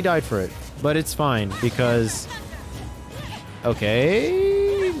 See, and he died for it. But it's fine because...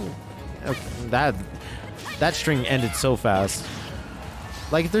 Okay. That string ended so fast.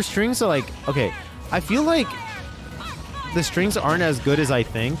 Like, if their strings are like... Okay, I feel like the strings aren't as good as I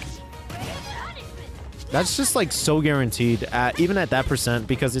think. That's just, like, so guaranteed, even at that percent,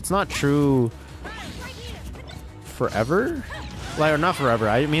 because it's not true... forever, like, or not forever.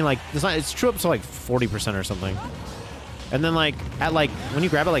 I mean, like, it's true up to like 40% or something, and then like at like when you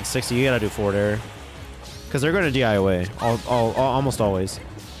grab it like 60, you gotta do forward air because they're going to DI away almost always.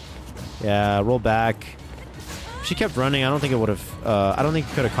 Yeah, roll back. If she kept running, I don't think it would have. I don't think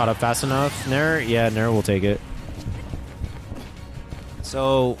it could have caught up fast enough. Nair, yeah, Nair will take it.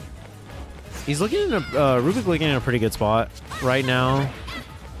 So he's looking in a Rubik looking in a pretty good spot right now.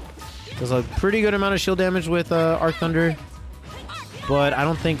 Does a pretty good amount of shield damage with Arc Thunder, but I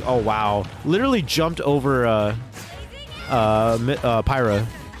don't think. Oh wow! Literally jumped over Pyra,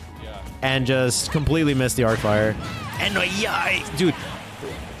 and just completely missed the Arc Fire. And yeah, dude,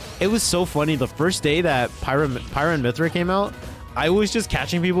 it was so funny. The first day that Pyra and Mithra came out, I was just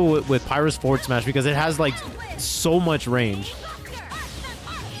catching people with Pyra's forward smash because it has like so much range,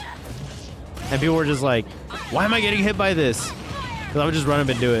 and people were just like, "Why am I getting hit by this?" Because I would just run up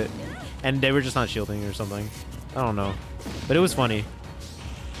and do it. And they were just not shielding or something. I don't know. But it was funny.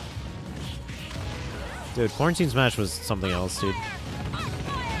 Dude, Quarantine Smash was something else, dude.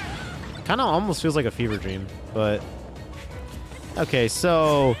 Kind of almost feels like a fever dream, but Okay,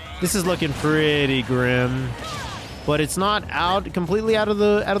 so this is looking pretty grim, but it's not completely out of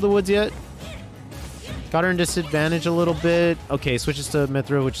the woods yet. Got her in disadvantage a little bit. Okay, switches to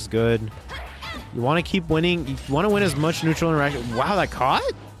Mithra, which is good. You want to keep winning. You want to win as much neutral interaction. Wow, that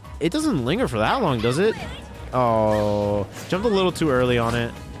caught? It doesn't linger for that long, does it? Oh, jumped a little too early on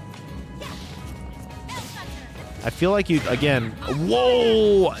it. I feel like you, again,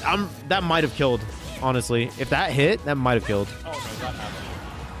 whoa! That might have killed, honestly. If that hit, that might have killed. Oh, no, that happened.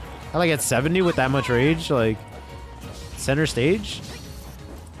 I like at 70 with that much rage, like, center stage?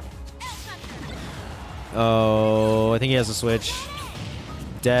 Oh, I think he has a switch.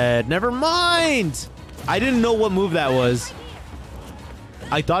 Dead. Never mind! I didn't know what move that was.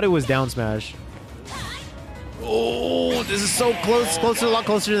 I thought it was down smash. Oh, this is so close. A lot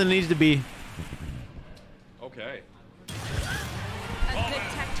closer than it needs to be. Okay. A good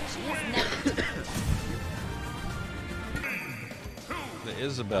tactician has never The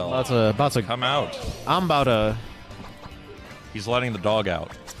Isabel. About to Come out. I'm about to. He's letting the dog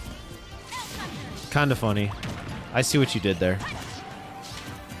out. Kind of funny. I see what you did there.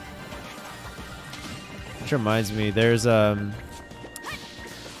 Which reminds me, there's no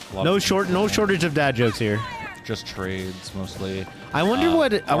shortage of dad jokes here. Just trades mostly. I wonder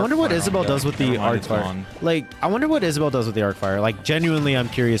what Isabel does with the Never mind, arc it's fire. gone. Like, I wonder what Isabel does with the arc fire. Like, genuinely, I'm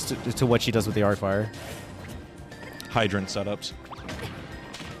curious to what she does with the arc fire. Hydrant setups.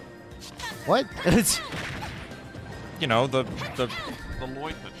 What? It's You know, the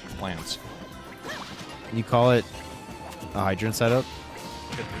Lloyd that she plants. you call it a hydrant setup?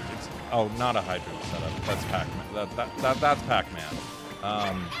 Oh, not a hydrant setup. That's Pac-Man. That's Pac-Man.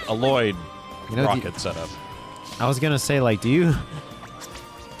 A Lloyd rocket setup. I was gonna say, like, do you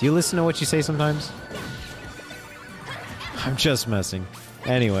listen to what you say sometimes? I'm just messing.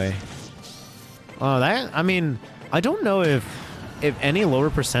 Anyway. Oh, I mean, I don't know if any lower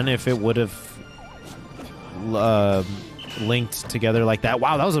percent if it would have linked together like that.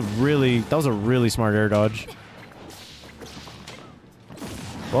 Wow, that was a really smart air dodge.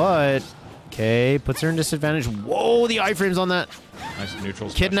 But okay, puts her in disadvantage. Whoa, the iframes on that. Nice neutral.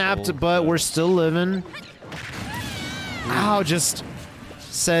 Kidnapped, special. but we're still living. Ow, just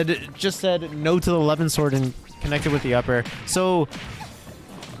said no to the 11 sword and connected with the up air. So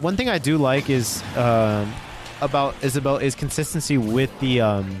one thing I do like is about Isabel is consistency with the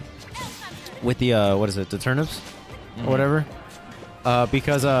what is it, the turnips or whatever.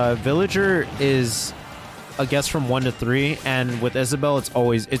 Because Villager is a guess from 1 to 3, and with Isabel it's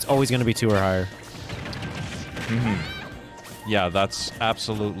always going to be 2 or higher. Yeah, that's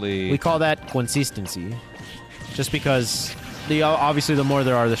absolutely. We call that consistency. Just because obviously the more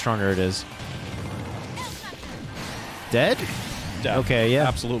there are, the stronger it is. Dead? death. Okay, yeah.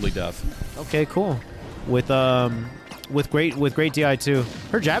 Absolutely death. Okay, cool. With great DI too.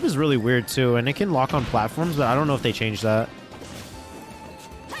 Her jab is really weird too, and it can lock on platforms, but I don't know if they changed that.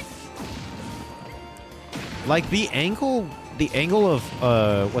 Like the angle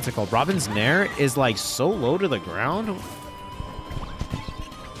of what's it called? Robin's Nair is like so low to the ground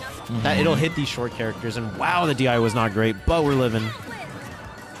that it'll hit these short characters, and wow, the DI was not great, but we're living.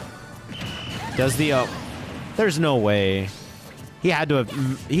 Does the there's no way. He had to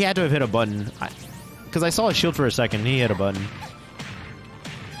have hit a button. Because I saw a shield for a second and he hit a button.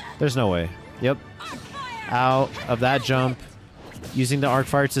 There's no way. Yep. Out of that jump. Using the arc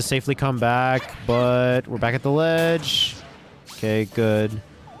fire to safely come back, but we're back at the ledge. Okay, good.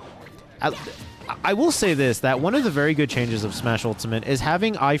 I will say this, that one of the very good changes of Smash Ultimate is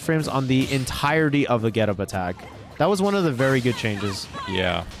having iframes on the entirety of the get-up attack. That was one of the very good changes.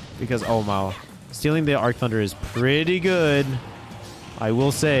 Yeah. Because, oh wow. Stealing the Arc Thunder is pretty good, I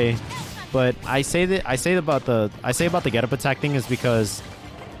will say. But I say about the get-up attack thing is because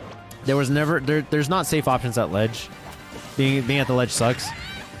there was never there's not safe options at ledge. Being at the ledge sucks.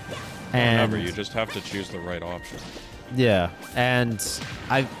 And Whatever, you just have to choose the right option. yeah, and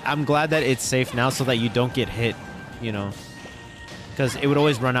I'm glad that it's safe now so that you don't get hit, you know, because it would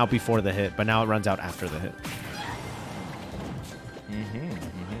always run out before the hit, but now it runs out after the hit.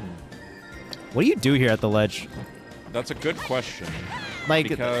 What do you do here at the ledge? That's a good question. Like,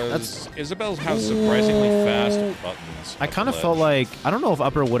 because Isabel has surprisingly fast buttons. I kind of felt like, I don't know if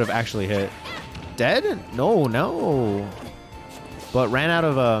upper would have actually hit. Dead? No. But ran out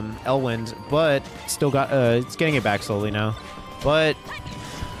of Elwind, but still got, it's getting it back slowly now. But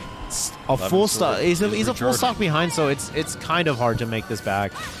a full stock, he's a full stock behind, so it's kind of hard to make this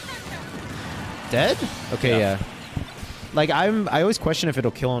back. Dead? Okay, yeah. Like, I always question if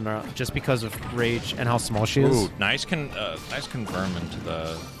it'll kill him or not, just because of rage and how small she is. Ooh, nice confirm into the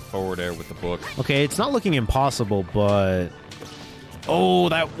forward air with the book. Okay, it's not looking impossible, but Oh,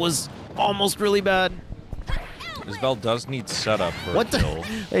 that was almost really bad. Isabel does need setup for What a the? kill.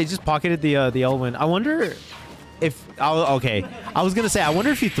 Hey, just pocketed the Elwyn. I wonder if okay. I was gonna say I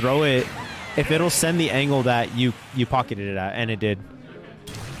wonder if you throw it, if it'll send the angle that you pocketed it at, and it did.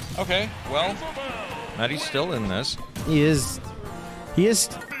 Okay, well, Maddie's still in this. He is.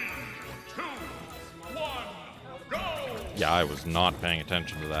 Yeah, I was not paying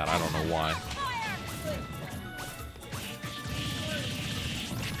attention to that. I don't know why.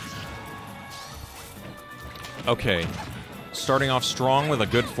 Okay, starting off strong with a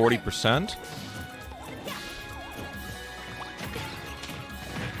good 40%.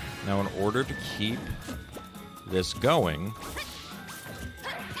 Now, in order to keep this going,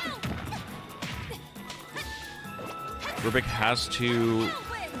 Rubik has to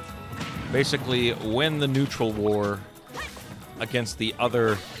basically win the neutral war against the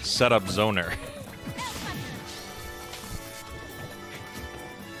other setup zoner.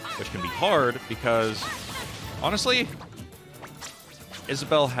 Which can be hard because, honestly,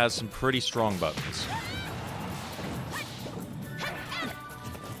 Isabel has some pretty strong buttons.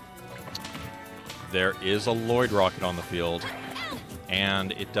 There is a Lloyd rocket on the field,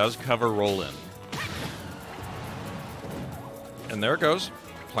 and it does cover roll-in. And there it goes,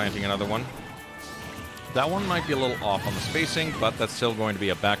 planting another one. That one might be a little off on the spacing, but that's still going to be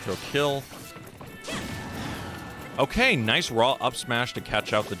a back throw kill. Okay, nice raw up smash to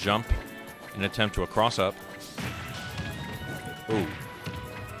catch out the jump in an attempt to a cross up. Ooh.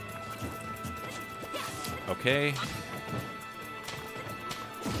 Okay.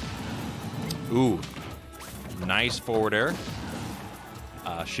 Ooh. Nice forward air.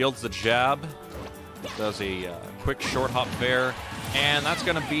 Shields the jab. Does a quick short hop fair. And that's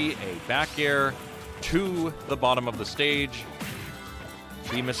going to be a back air to the bottom of the stage.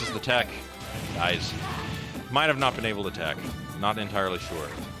 He misses the tech. Dies. Might have not been able to tech. Not entirely sure.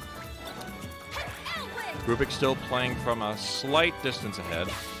 Rubik still playing from a slight distance ahead.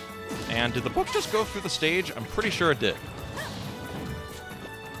 And did the book just go through the stage? I'm pretty sure it did.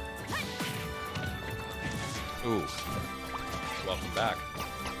 Ooh. Welcome back.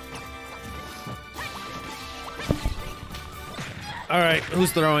 All right,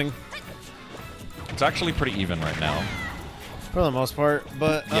 who's throwing? It's actually pretty even right now. For the most part,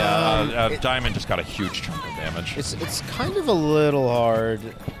 but Yeah, Diamond just got a huge chunk of damage. it's kind of a little hard,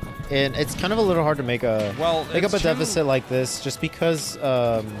 and it's kind of a little hard to make up a deficit like this, just because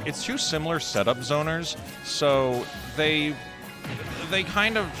It's two similar setup zoners, so they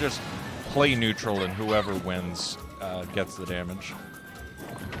kind of just play neutral, and whoever wins gets the damage.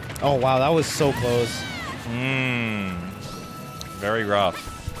 Oh wow, that was so close. Very rough.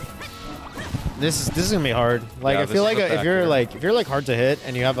 This is gonna be hard. Like Yeah, I feel this like is a if you're factor. like hard to hit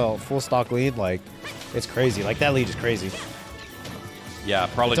and you have a full stock lead, like it's crazy. Like that lead is crazy. Yeah,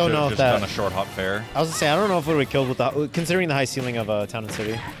 probably Don't could know have if just that- done a short hop fair. I was gonna say I don't know if it would have killed with the considering the high ceiling of Town and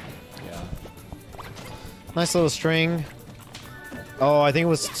City. Yeah. Nice little string. Oh, I think it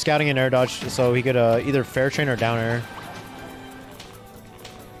was scouting an air dodge, so he could either fair train or down air.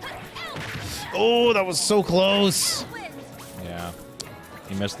 Oh, that was so close. Yeah.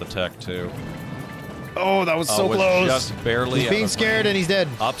 He missed the tech, too. Oh, that was so was close. just barely He's out being of scared and he's dead.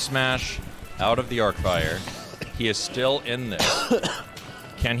 Up smash out of the arc fire. He is still in this.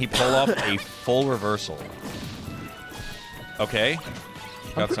 Can he pull off a full reversal? Okay.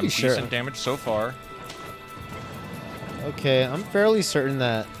 Got some pretty sure. decent damage so far. Okay, I'm fairly certain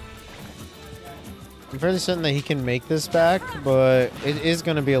that he can make this back, but it is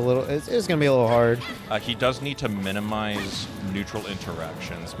going to be a little. It is going to be a little hard. He does need to minimize neutral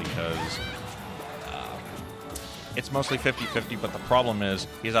interactions because it's mostly 50-50, but the problem is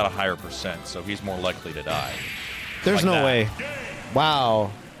he's at a higher percent, so he's more likely to die. There's Like no that. way.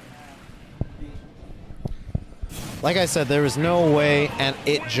 Wow. Like I said, there was no way, and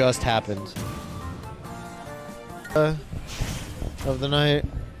it just happened. Of the night.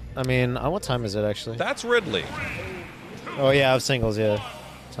 I mean, what time is it actually? That's Ridley. Oh yeah, I have singles. Yeah.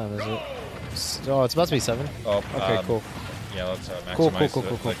 What time is it? Oh, it's about to be 7. Oh, Okay, cool. Yeah, let's maximize Cool.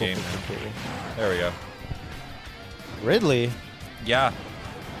 the game. There we go. Ridley. Yeah,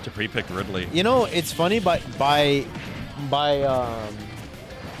 to pre-pick Ridley. You know, it's funny, but by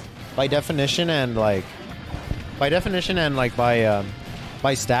definition and by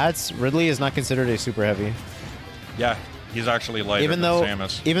stats, Ridley is not considered a super heavy. Yeah, he's actually lighter Even than though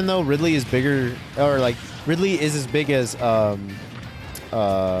Samus. Ridley is bigger, or like Ridley is as big as Bowser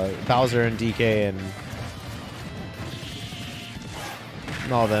and DK and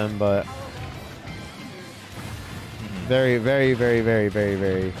all them, but very, very, very, very, very,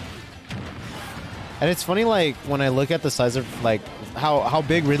 very. And it's funny, like when I look at the size of like how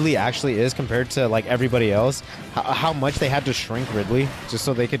big Ridley actually is compared to like everybody else. How much they had to shrink Ridley just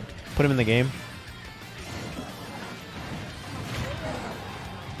so they could put him in the game.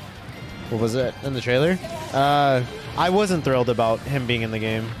 What was it in the trailer? I wasn't thrilled about him being in the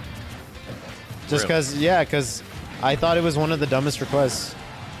game. Just because, yeah, because I thought it was one of the dumbest requests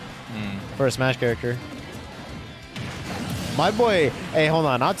for a Smash character. My boy, hey, hold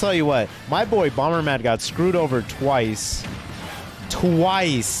on. I'll tell you what. My boy Bomberman got screwed over twice.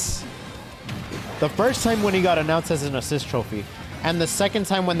 Twice. The first time when he got announced as an assist trophy, and the second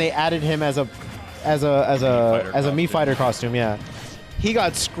time when they added him as a Mii Fighter costume. Yeah, he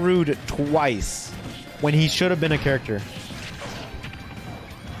got screwed twice when he should have been a character.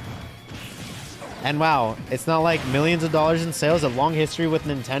 And wow, it's not like millions of dollars in sales. A long history with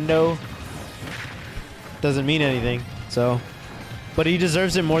Nintendo doesn't mean anything. So, but he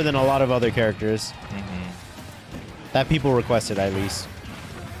deserves it more than a lot of other characters that people requested, at least.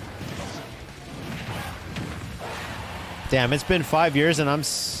 Damn, it's been 5 years and I'm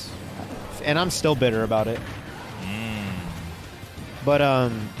still bitter about it. But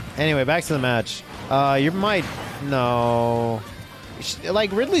anyway, back to the match. You might no,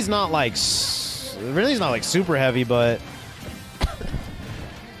 like Ridley's not like super heavy, but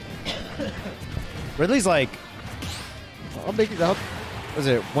Ridley's like how big? How was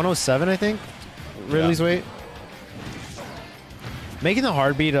it? 107, I think. Ridley's weight. Making the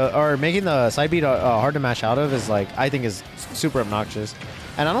hard beat or making the side beat hard to mash out of is like I think is super obnoxious,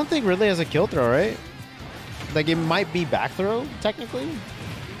 and I don't think Ridley has a kill throw, right? Like it might be back throw technically.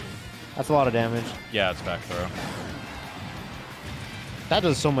 That's a lot of damage. Yeah, it's back throw. That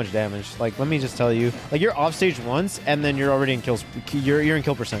does so much damage. Like let me just tell you, like you're off stage once and then you're already in kills. You're in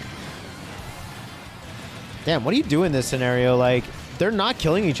kill percent. Damn, what do you do in this scenario? Like they're not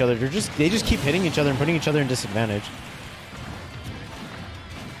killing each other. They just keep hitting each other and putting each other in disadvantage.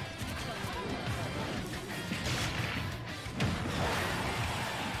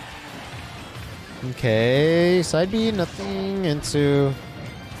 Okay, side B, nothing into.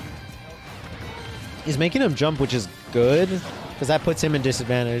 He's making him jump, which is good because that puts him in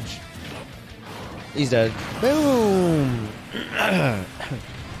disadvantage. He's dead. Boom.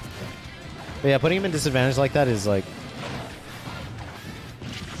 But yeah, putting him in disadvantage like that is like.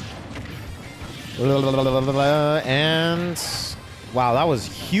 And wow, that was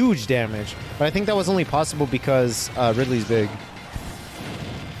huge damage. But I think that was only possible because Ridley's big.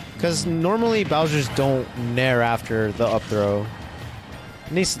 Because normally Bowser's don't nair after the up throw.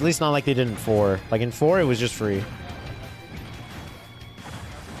 At least not like they did in 4. Like in 4, it was just free.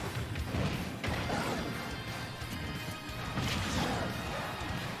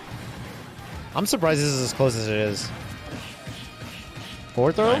 I'm surprised this is as close as it is.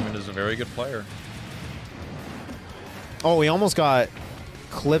 4 throw? Diamond is a very good player. Oh, we almost got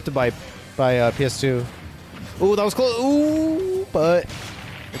clipped by PS2. Ooh, that was close. Ooh, but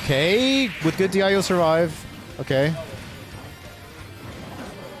okay, with good DI you'll survive. Okay.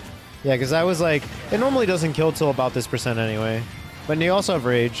 Yeah, because I was like, it normally doesn't kill till about this percent anyway. But you also have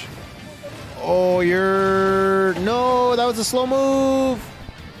rage. Oh, you're no, that was a slow move.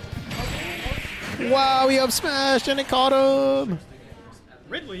 Wow, he up smashed and it caught him.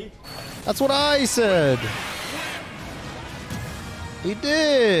 Ridley. That's what I said. He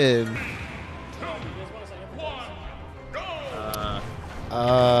did.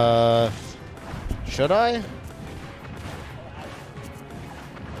 Should I?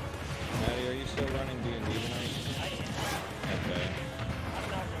 Maddie, are you still running D&D tonight? Okay.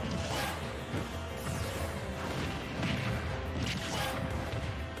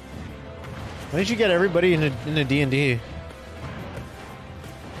 Why didn't you get everybody in a D&D?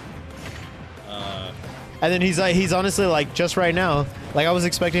 And then he's honestly like, just right now. Like, I was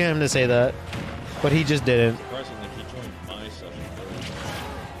expecting him to say that. But he just didn't. Surprisingly, he joined my session first.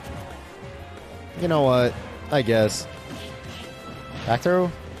 You know what? I guess. Back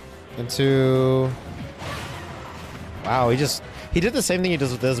throw? Into... Wow, he did the same thing he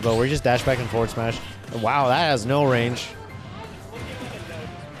does with Isabel, where he just dash back and forward smash. Wow, that has no range.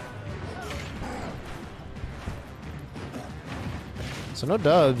 So no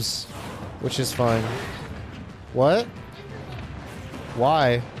dubs, which is fine. What?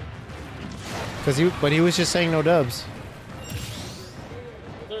 Why? But he was just saying no dubs.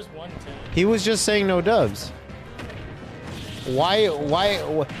 There's one team. He was just saying no dubs. Why?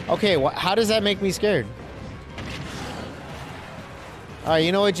 Okay, how does that make me scared? All right,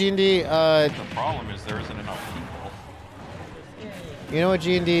 you know what, G&D? The problem is there isn't enough people. You know what,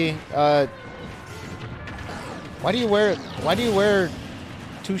 G&D? Why do you wear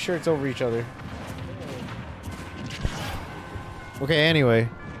 2 shirts over each other? Okay, anyway.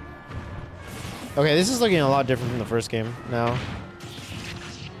 Okay, this is looking a lot different from the first game now.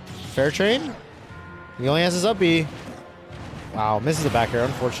 Fair trade? He only has his up B. Wow, misses the back air,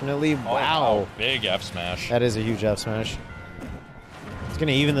 unfortunately. Oh, Wow. big F smash. That is a huge F smash. It's going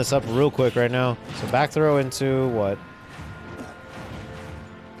to even this up real quick right now. So back throw into what?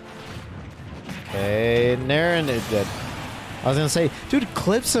 Okay, Naren is dead. I was going to say, dude,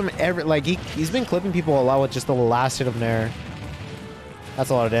 clips him every... Like, he's been clipping people a lot with just the last hit of Nair. That's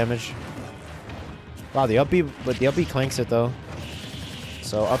a lot of damage. Wow, the up B, but the up B clanks it, though.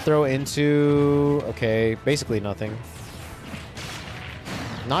 So up throw into... Okay, basically nothing.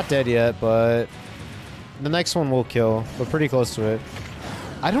 Not dead yet, but the next one will kill. We're pretty close to it.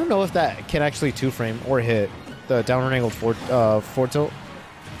 I don't know if that can actually two-frame or hit the downward angled forward tilt,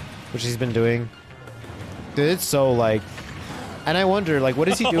 which he's been doing. Dude, it's so like... And I wonder, like, what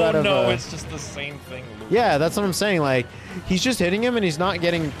does he do out of... no, it's just the same thing. Yeah, that's what I'm saying. Like, he's just hitting him and he's not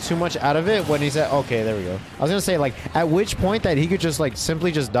getting too much out of it when he's at... Okay, there we go. I was going to say, like, at which point that he could just, like,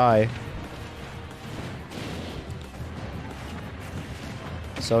 simply just die.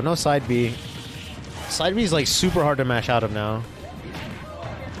 So, no side B. Side B is, like, super hard to mash out of now.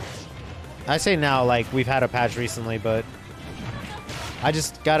 I say now, like, we've had a patch recently, but... I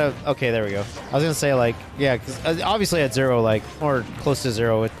just gotta... Okay, there we go. I was gonna say, like... Yeah, because obviously at 0, like... Or close to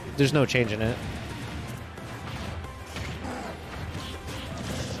 0, there's no change in it.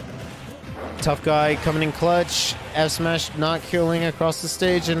 Tough guy coming in clutch. F smash not killing across the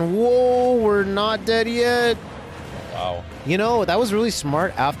stage. And whoa, we're not dead yet. Wow. You know, that was really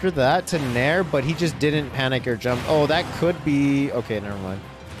smart after that to Nair, but he just didn't panic or jump. Oh, that could be... Okay, never mind.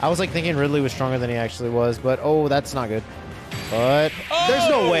 I was, like, thinking Ridley was stronger than he actually was, but... Oh, that's not good. But there's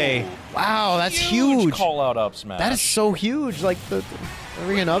no way. Wow, that's huge. Call out up smash. That is so huge. Like the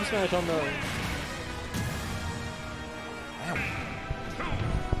freaking up smash on the...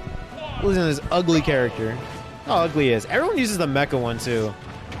 Listen to this ugly character. How ugly he is. Everyone uses the mecha one too.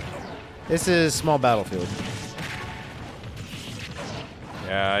 This is small battlefield.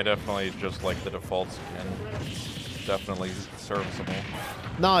 Yeah, I definitely just like the defaults and definitely serviceable.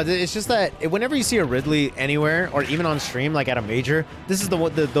 No, it's just that whenever you see a Ridley anywhere, or even on stream, like at a major, this is the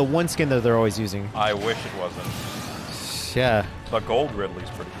one skin that they're always using. I wish it wasn't. Yeah. The gold Ridley's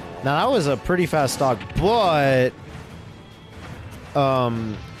pretty cool. Now that was a pretty fast stock, but a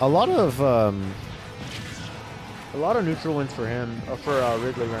lot of neutral wins for him for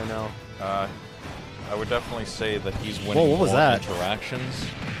Ridley right now. I would definitely say that he's winning Whoa, what was more that? interactions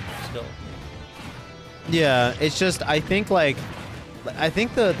still. Yeah, it's just I think the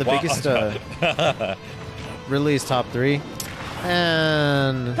biggest Ridley is top 3,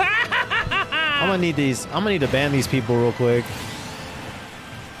 and I'm gonna need to ban these people real quick.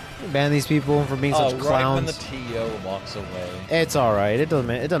 Ban these people for being such clowns. Right when the TO walks away. It's all right. It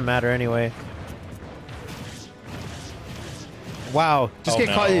doesn't matter anyway. Wow, just get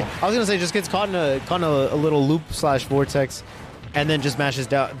caught. I was gonna say just gets caught in a little loop / vortex, and then just mashes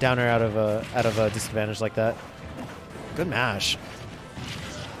downer out of a disadvantage like that. Good mash.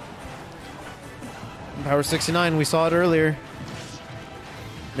 Power 69. We saw it earlier.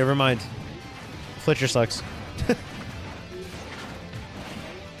 Never mind. Flitcher sucks.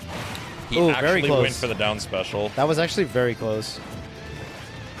 He Ooh, actually very close. went for the down special. That was actually very close.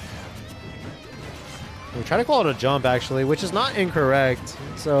 We try to call it a jump, actually, which is not incorrect.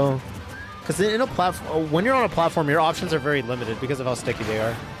 So, because in a platform, when you're on a platform, your options are very limited because of how sticky they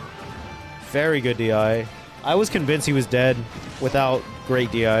are. Very good DI. I was convinced he was dead without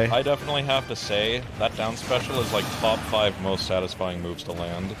great DI. I definitely have to say that down special is like top 5 most satisfying moves to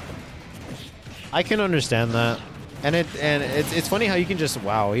land. I can understand that, and it's funny how you can just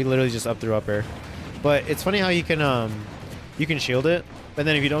he literally just up through up air, but it's funny how you can shield it, and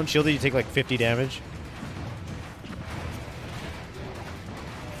then if you don't shield it, you take like 50 damage.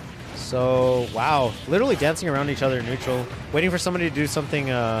 So, wow. Literally dancing around each other neutral. Waiting for somebody to do something,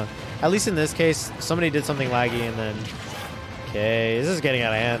 at least in this case, somebody did something laggy and then... Okay, this is getting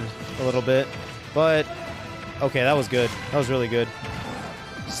out of hand a little bit. But, okay, that was good. That was really good.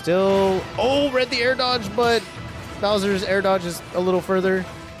 Still... Oh, read the air dodge, but Bowser's air dodge is a little further.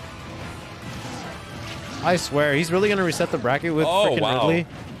 I swear, he's really going to reset the bracket with freaking Ridley.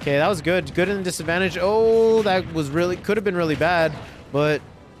 Okay, that was good. Good in the disadvantage. Oh, that was really... Could have been really bad, but...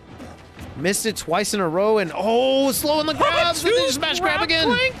 Missed it twice in a row, and slow on the grabs, and then smash grab again.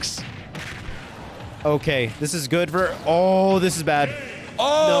 Planks. Okay, this is good for... Oh, this is bad.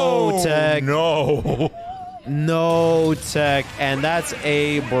 Oh, no tech. No. No tech, and that's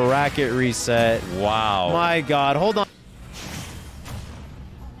a bracket reset. Wow. My God, hold on.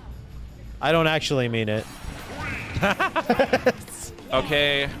 I don't actually mean it.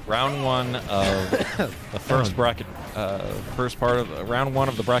 Okay, round one of the first bracket, first part of round one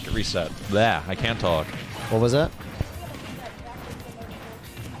of the bracket reset. Blah, I can't talk. What was that?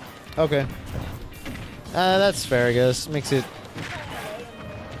 Okay. That's fair, I guess. Makes it...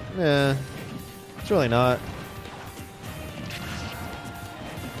 Yeah. It's really not.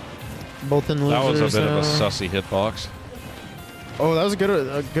 Both in losers. That was a bit of a sussy hitbox. Oh, that was a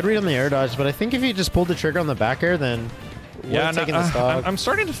good read on the air dodge, but I think if he just pulled the trigger on the back air, then... Yeah, taking the stock. I'm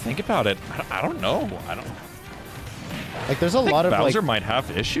starting to think about it. I don't know. Like, there's a lot of Bowser like, might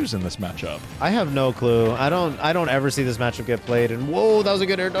have issues in this matchup. I have no clue. I don't ever see this matchup get played. And whoa, that was a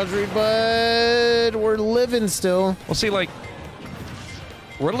good air dodge read, but we're living still. Well, see, like,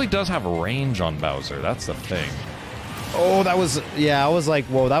 Ridley does have range on Bowser. That's the thing. Oh, that was, yeah. I was like,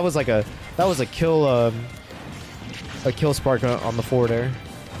 whoa, that was a kill spark on the forward air.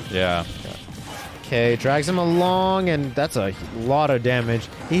 Yeah. Okay, drags him along, and that's a lot of damage.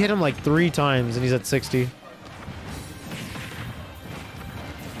 He hit him like 3 times, and he's at 60.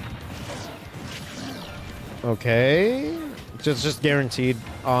 Okay, just guaranteed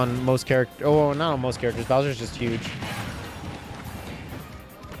on most characters. Oh, not on most characters. Bowser's just huge.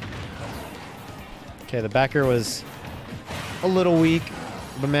 Okay, the backer was a little weak,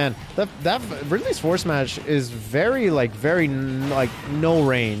 but man, that Ridley's force match is very no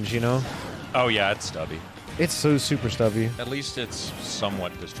range, you know. Oh yeah, it's stubby. It's so super stubby. At least it's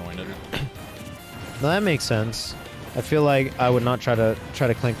somewhat disjointed. No, that makes sense. I feel like I would not try to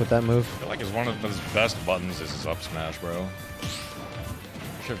clink with that move. I feel like it's one of his best buttons is his up smash, bro.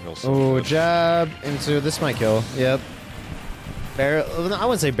 Should feel so Oh, good. jab into this might kill. Yep. Barely. I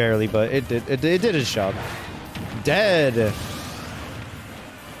wouldn't say barely, but it did its job. Dead.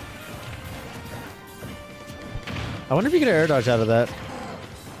 I wonder if you get an air dodge out of that.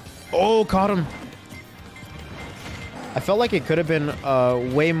 Oh, caught him. I felt like it could have been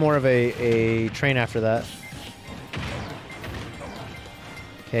way more of a train after that.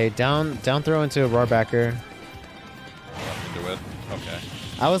 Okay, down throw into a bar backer. Into it. Okay.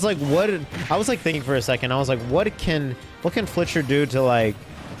 I was like, what? I was like thinking for a second. I was like, what can Flitcher do to like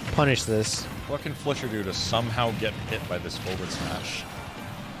punish this? What can Flitcher do to somehow get hit by this forward smash?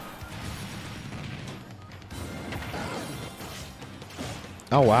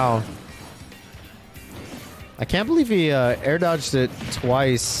 Oh wow! I can't believe he air dodged it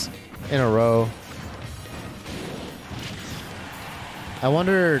twice in a row. I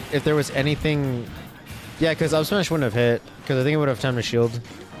wonder if there was anything. Yeah, because up smash wouldn't have hit. Because I think it would have time to shield.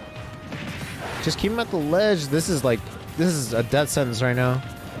 Just keep him at the ledge. This is a death sentence right now. I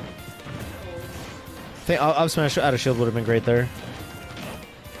think up smash out of shield would have been great there.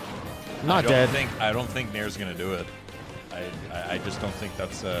 Not dead. I don't think Nair's gonna do it. I just don't think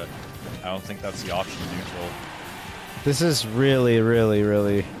that's I don't think that's the option neutral. This is really, really,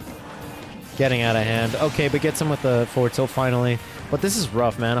 really getting out of hand. Okay, but gets him with the forward tilt finally. But this is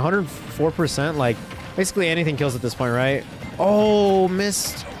rough, man. 104%. Like, basically anything kills at this point, right? Oh,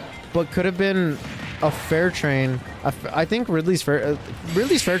 missed. But could have been a fair train. I think Ridley's fair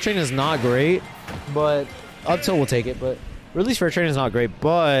train is not great, but up tilt will take it. But Ridley's fair train is not great,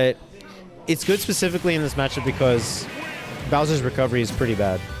 but it's good specifically in this matchup because Bowser's recovery is pretty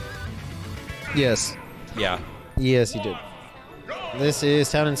bad. Yes. Yeah. Yes, he did. This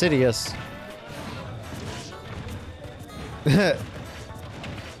is Town and City, yes.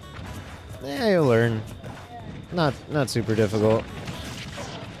 Yeah, you'll learn. Not super difficult.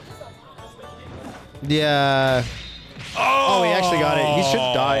 Yeah. Oh, he actually got it. He should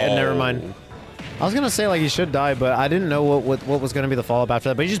die. And never mind. I was gonna say like he should die, but I didn't know what was gonna be the follow-up after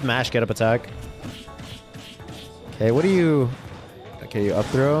that. But he just mashed get up attack. Okay, what do you? Okay, you up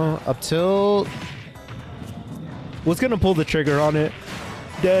throw, up tilt. What's gonna pull the trigger on it?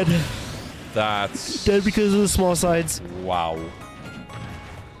 Dead. That's Dead because of the small sides. wow.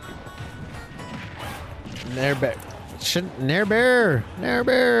 Nair bear. Nair bear. Nair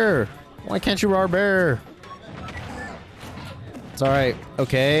bear. Why can't you roar bear? It's all right.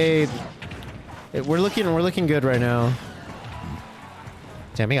 Okay. We're looking good right now.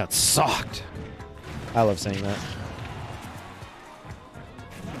 Damn, he got socked. I love saying that.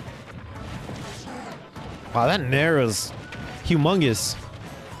 Wow, that nair is humongous.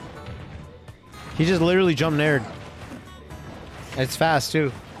 He just literally jumped naired. And it's fast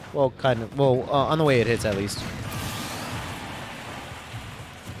too. Well, kind of. Well, on the way it hits at least.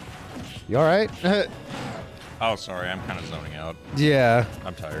 You all right? Oh, sorry, I'm kind of zoning out. Yeah.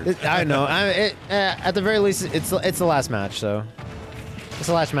 I'm tired. I know. At the very least, it's the last match, so it's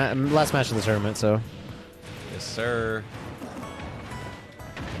the last match of the tournament. So. Yes, sir.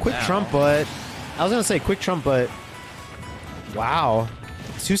 Quick Now. trump, but I was gonna say quick trump, but Wow.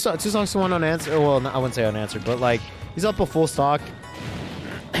 Two stocks to one unanswered. Well, I wouldn't say unanswered, but like he's up a full stock.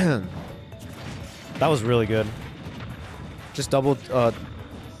 That was really good. Just doubled.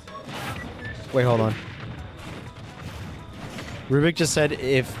 Wait, hold on. Rubik just said,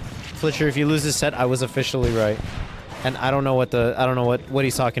 Flitcher, if you lose this set, I was officially right. And I don't know what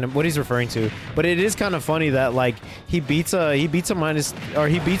he's talking about, what he's referring to. But it is kind of funny that like he beats a minus 3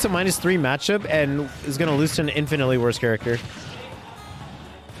 matchup and is gonna lose to an infinitely worse character.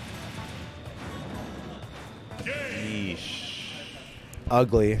 Yeesh.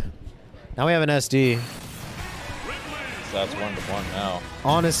 Ugly. Now we have an SD. So that's 1-1 now.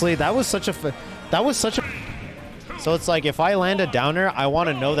 Honestly, that was such a. So it's like if I land a downer, I want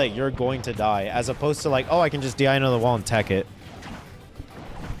to know that you're going to die, as opposed to like, oh, I can just DI another wall and tech it.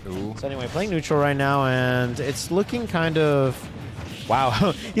 Ooh. So anyway, playing neutral right now, and it's looking kind of.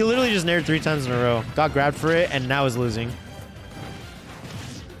 Wow, he literally just nared 3 times in a row. Got grabbed for it, and now is losing.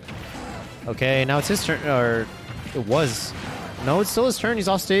 Okay, now it's his turn, or it was. No, it's still his turn. He's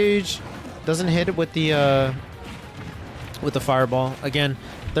off stage. Doesn't hit it with the fireball. Again,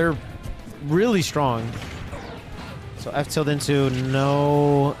 they're really strong. So F tilde into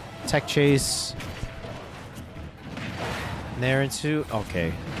no tech chase. Nair into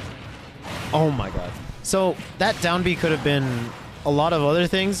okay. Oh my god. So that down B could have been a lot of other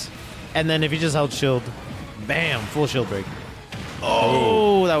things, and then if he just held shield, bam, full shield break.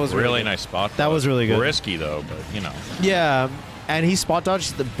 Oh, that was really nice spot. That was really good. Risky though, but you know. Yeah, and he spot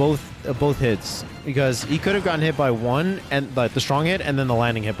dodged both hits because he could have gotten hit by one and like the strong hit and then the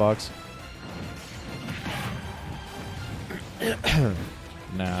landing hitbox.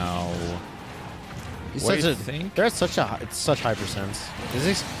 Now, He's what do such you a, think? They're at such high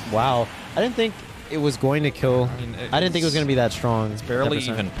percents. Wow, I didn't think it was going to kill. I didn't think it was going to be that strong. It's barely 10%.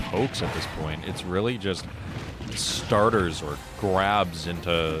 even pokes at this point. It's really just starters or grabs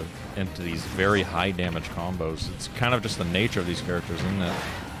into these very high damage combos. It's kind of just the nature of these characters, isn't it?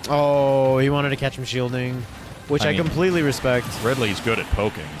 Oh, he wanted to catch him shielding, which I mean, completely respect. Ridley's good at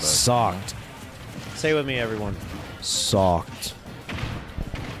poking, but Socked. Say with me, everyone. Socked.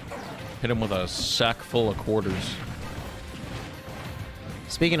 hit him with a sack full of quarters.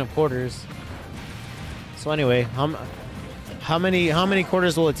 Speaking of quarters. So anyway, how many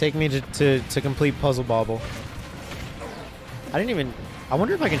quarters will it take me to complete Puzzle Bobble? I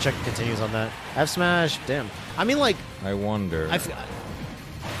wonder if I can check the continues on that. F smash, damn. I mean, like, I wonder.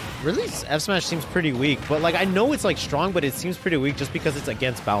 really, F smash seems pretty weak, but like I know it's like strong, but it seems pretty weak just because it's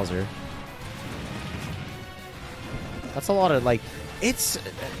against Bowser. That's a lot of like,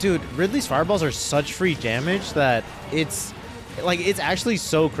 dude, Ridley's fireballs are such free damage that it's actually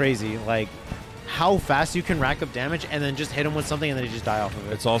so crazy. Like, how fast you can rack up damage and then just hit him with something and then you just die off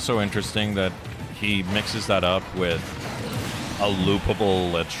of it. It's also interesting that he mixes that up with a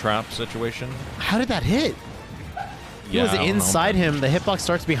loopable ledge trap situation. How did that hit? He Yeah, was I don't know. inside him, the hitbox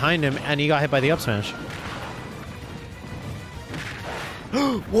starts behind him, and he got hit by the up smash.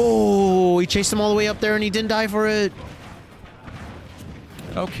 Whoa, he chased him all the way up there and he didn't die for it.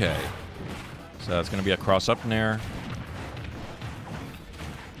 Okay. So that's going to be a cross-up nair.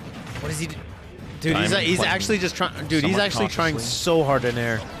 What is he do? Dude, Diamond he's playing actually just trying. Dude, he's somewhat actually trying cautiously. so hard in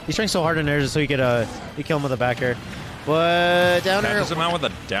air. He's trying so hard in air just so he could you kill him with a back air. But down air. Catches him out with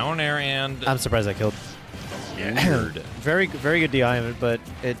a down air and I'm surprised I killed. weird. Very good DI, but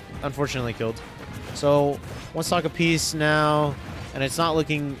it unfortunately killed. So one stock apiece now, and it's not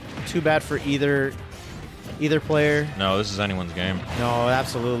looking too bad for either player. No, this is anyone's game. No,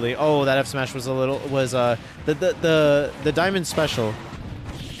 absolutely. Oh, that F smash was the diamond special.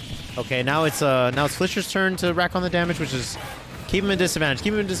 Okay, now it's Flitcher's turn to rack on the damage, which is keep him in disadvantage.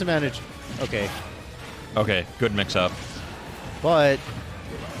 Keep him in disadvantage. Okay. Okay, good mix-up. But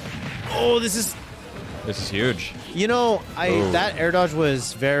this is huge. you know, Oh. that air dodge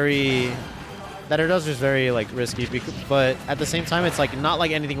was very like risky, but at the same time it's like not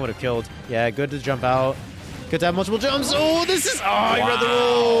like anything would have killed. Yeah, good to jump out. Good to have multiple jumps. Oh, this is he read the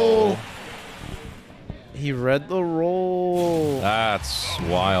roll. He read the roll. That's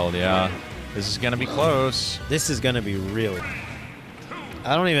wild, yeah. This is going to be close. This is gonna be really.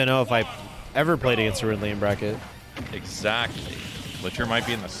 I don't even know if I ever played against a Ridley in bracket. Exactly. Flitcher might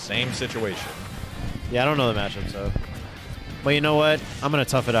be in the same situation. Yeah, I don't know the matchup, so. But you know what? I'm gonna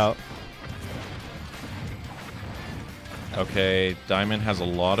tough it out. Okay, Diamond has a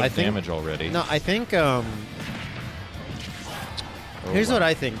lot of I think- damage already. No, I think. Oh, Here's wow. what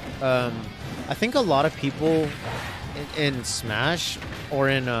I think. I think a lot of people in Smash or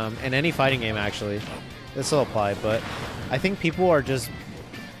in any fighting game actually, this will apply. But I think people are just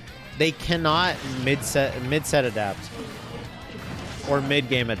they cannot mid set adapt. or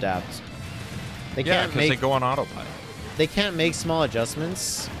mid-game adapt. They Yeah, can't because they make go on autopilot. they can't make small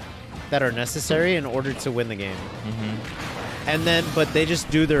adjustments that are necessary in order to win the game. And then, but they just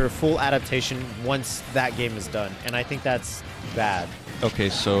do their full adaptation once that game is done, and I think that's bad. Okay,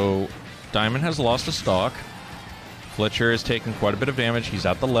 so Diamond has lost a stock. Flitcher is taking quite a bit of damage. He's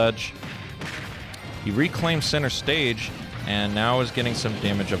at the ledge. He reclaims center stage, and now is getting some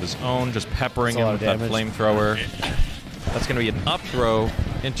damage of his own, just peppering him with that flamethrower. That's going to be an up throw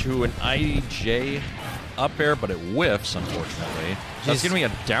into an IJ up air, but it whiffs, unfortunately. That's going to be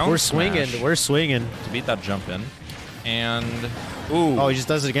a down We're smash swinging. We're swinging. to beat that jump in. And, ooh. Oh, he just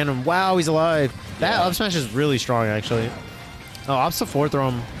does it again, and wow, he's alive. That up smash is really strong, actually. Oh, ops the 4-throw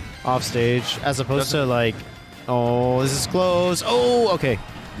him off stage, as opposed to like, oh, this is close. Oh, okay.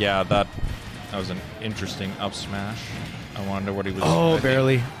 Yeah, that was an interesting up smash. I wonder what he was. Oh,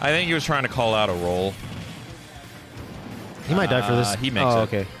 barely. I think he was trying to call out a roll. He might die for this. He makes oh, it.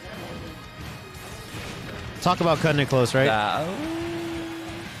 Okay. Talk about cutting it close, right?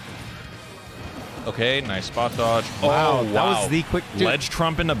 Okay, nice spot dodge. Wow, Oh, that wow. was the quick. Dude, Ledge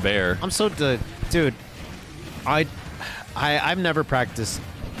trump into bear. I'm so dude. I've never practiced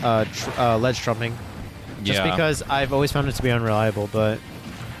ledge trumping, just Yeah. because I've always found it to be unreliable. But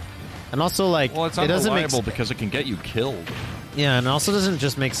and also like Well, it's it doesn't make unreliable because it can get you killed. yeah, and it also doesn't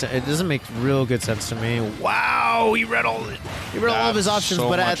just make sense. It doesn't make real good sense to me. Wow, he read all of his options, so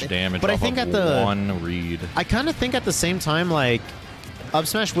but much damage but I off think of at the one read. I kind of think at the same time, like, up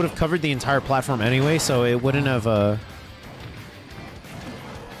smash would have covered the entire platform anyway, so it wouldn't have,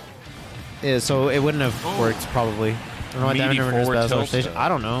 so it wouldn't have worked, probably. I don't know why Meaty Diamond never forward does tilt stage. to I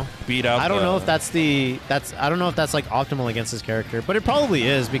don't know. beat out I don't the- know if I don't know if that's, like, optimal against his character, but it probably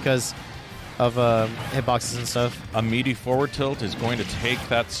is because of, hitboxes and stuff. A meaty forward tilt is going to take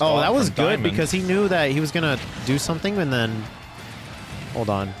that spot Oh, that was from good Diamond. because he knew that he was going to do something and then... Hold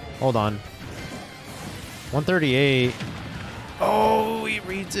on. 138. Oh, he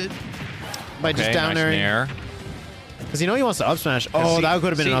reads it. By just Okay, down nice there. nair. Because you know he wants to up smash. Oh, see- that could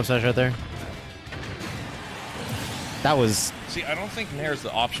have been see- an up smash right there. That was... See, I don't think nair is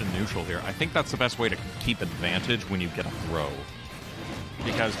the option neutral here. I think that's the best way to keep advantage when you get a throw.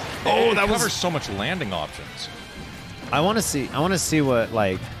 Because it covers so much landing options. I want to see what,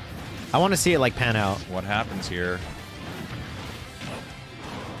 like... I want to see it, like, pan out. What happens here?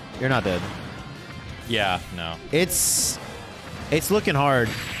 You're not dead. Yeah, no. It's looking hard.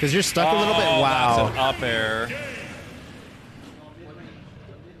 Because you're stuck a little bit. Wow. That's an up air.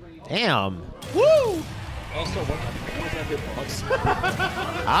 Damn. Woo! Also, what was that hitbox?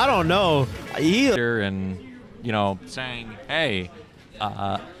 I don't know. And, you know, saying, hey,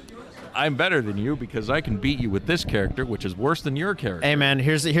 I'm better than you because I can beat you with this character, which is worse than your character. Hey, man,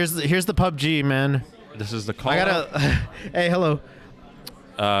 here's the PUBG, man. This is the call. I gotta... Hey, hello.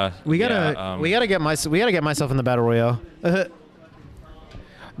 We gotta get myself in the battle royale.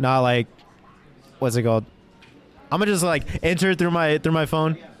 Nah, like, what's it called? I'm gonna just like enter through my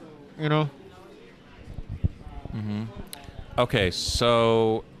phone, you know. Okay,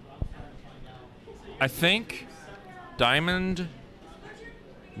 so I think Diamond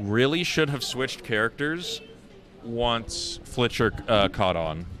really should have switched characters once Flitcher caught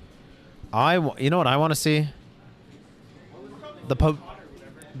on. You know what I want to see? The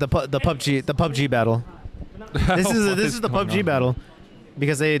PUBG battle. This is the PUBG battle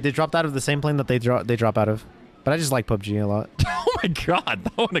because they dropped out of the same plane that they drop out of. But I just like PUBG a lot. Oh my god,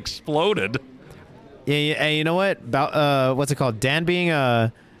 that one exploded. Yeah, and you know what? What's it called? Dan being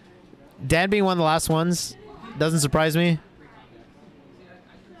one of the last ones doesn't surprise me.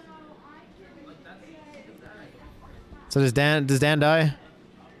 So does Dan die?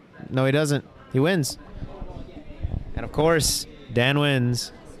 No, he doesn't. He wins. And of course, Dan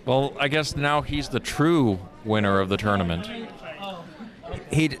wins. Well, I guess now he's the true winner of the tournament.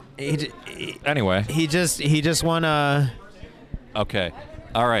 Anyway. He just won. Okay.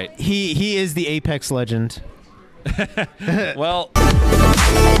 All right. He is the Apex legend. Well.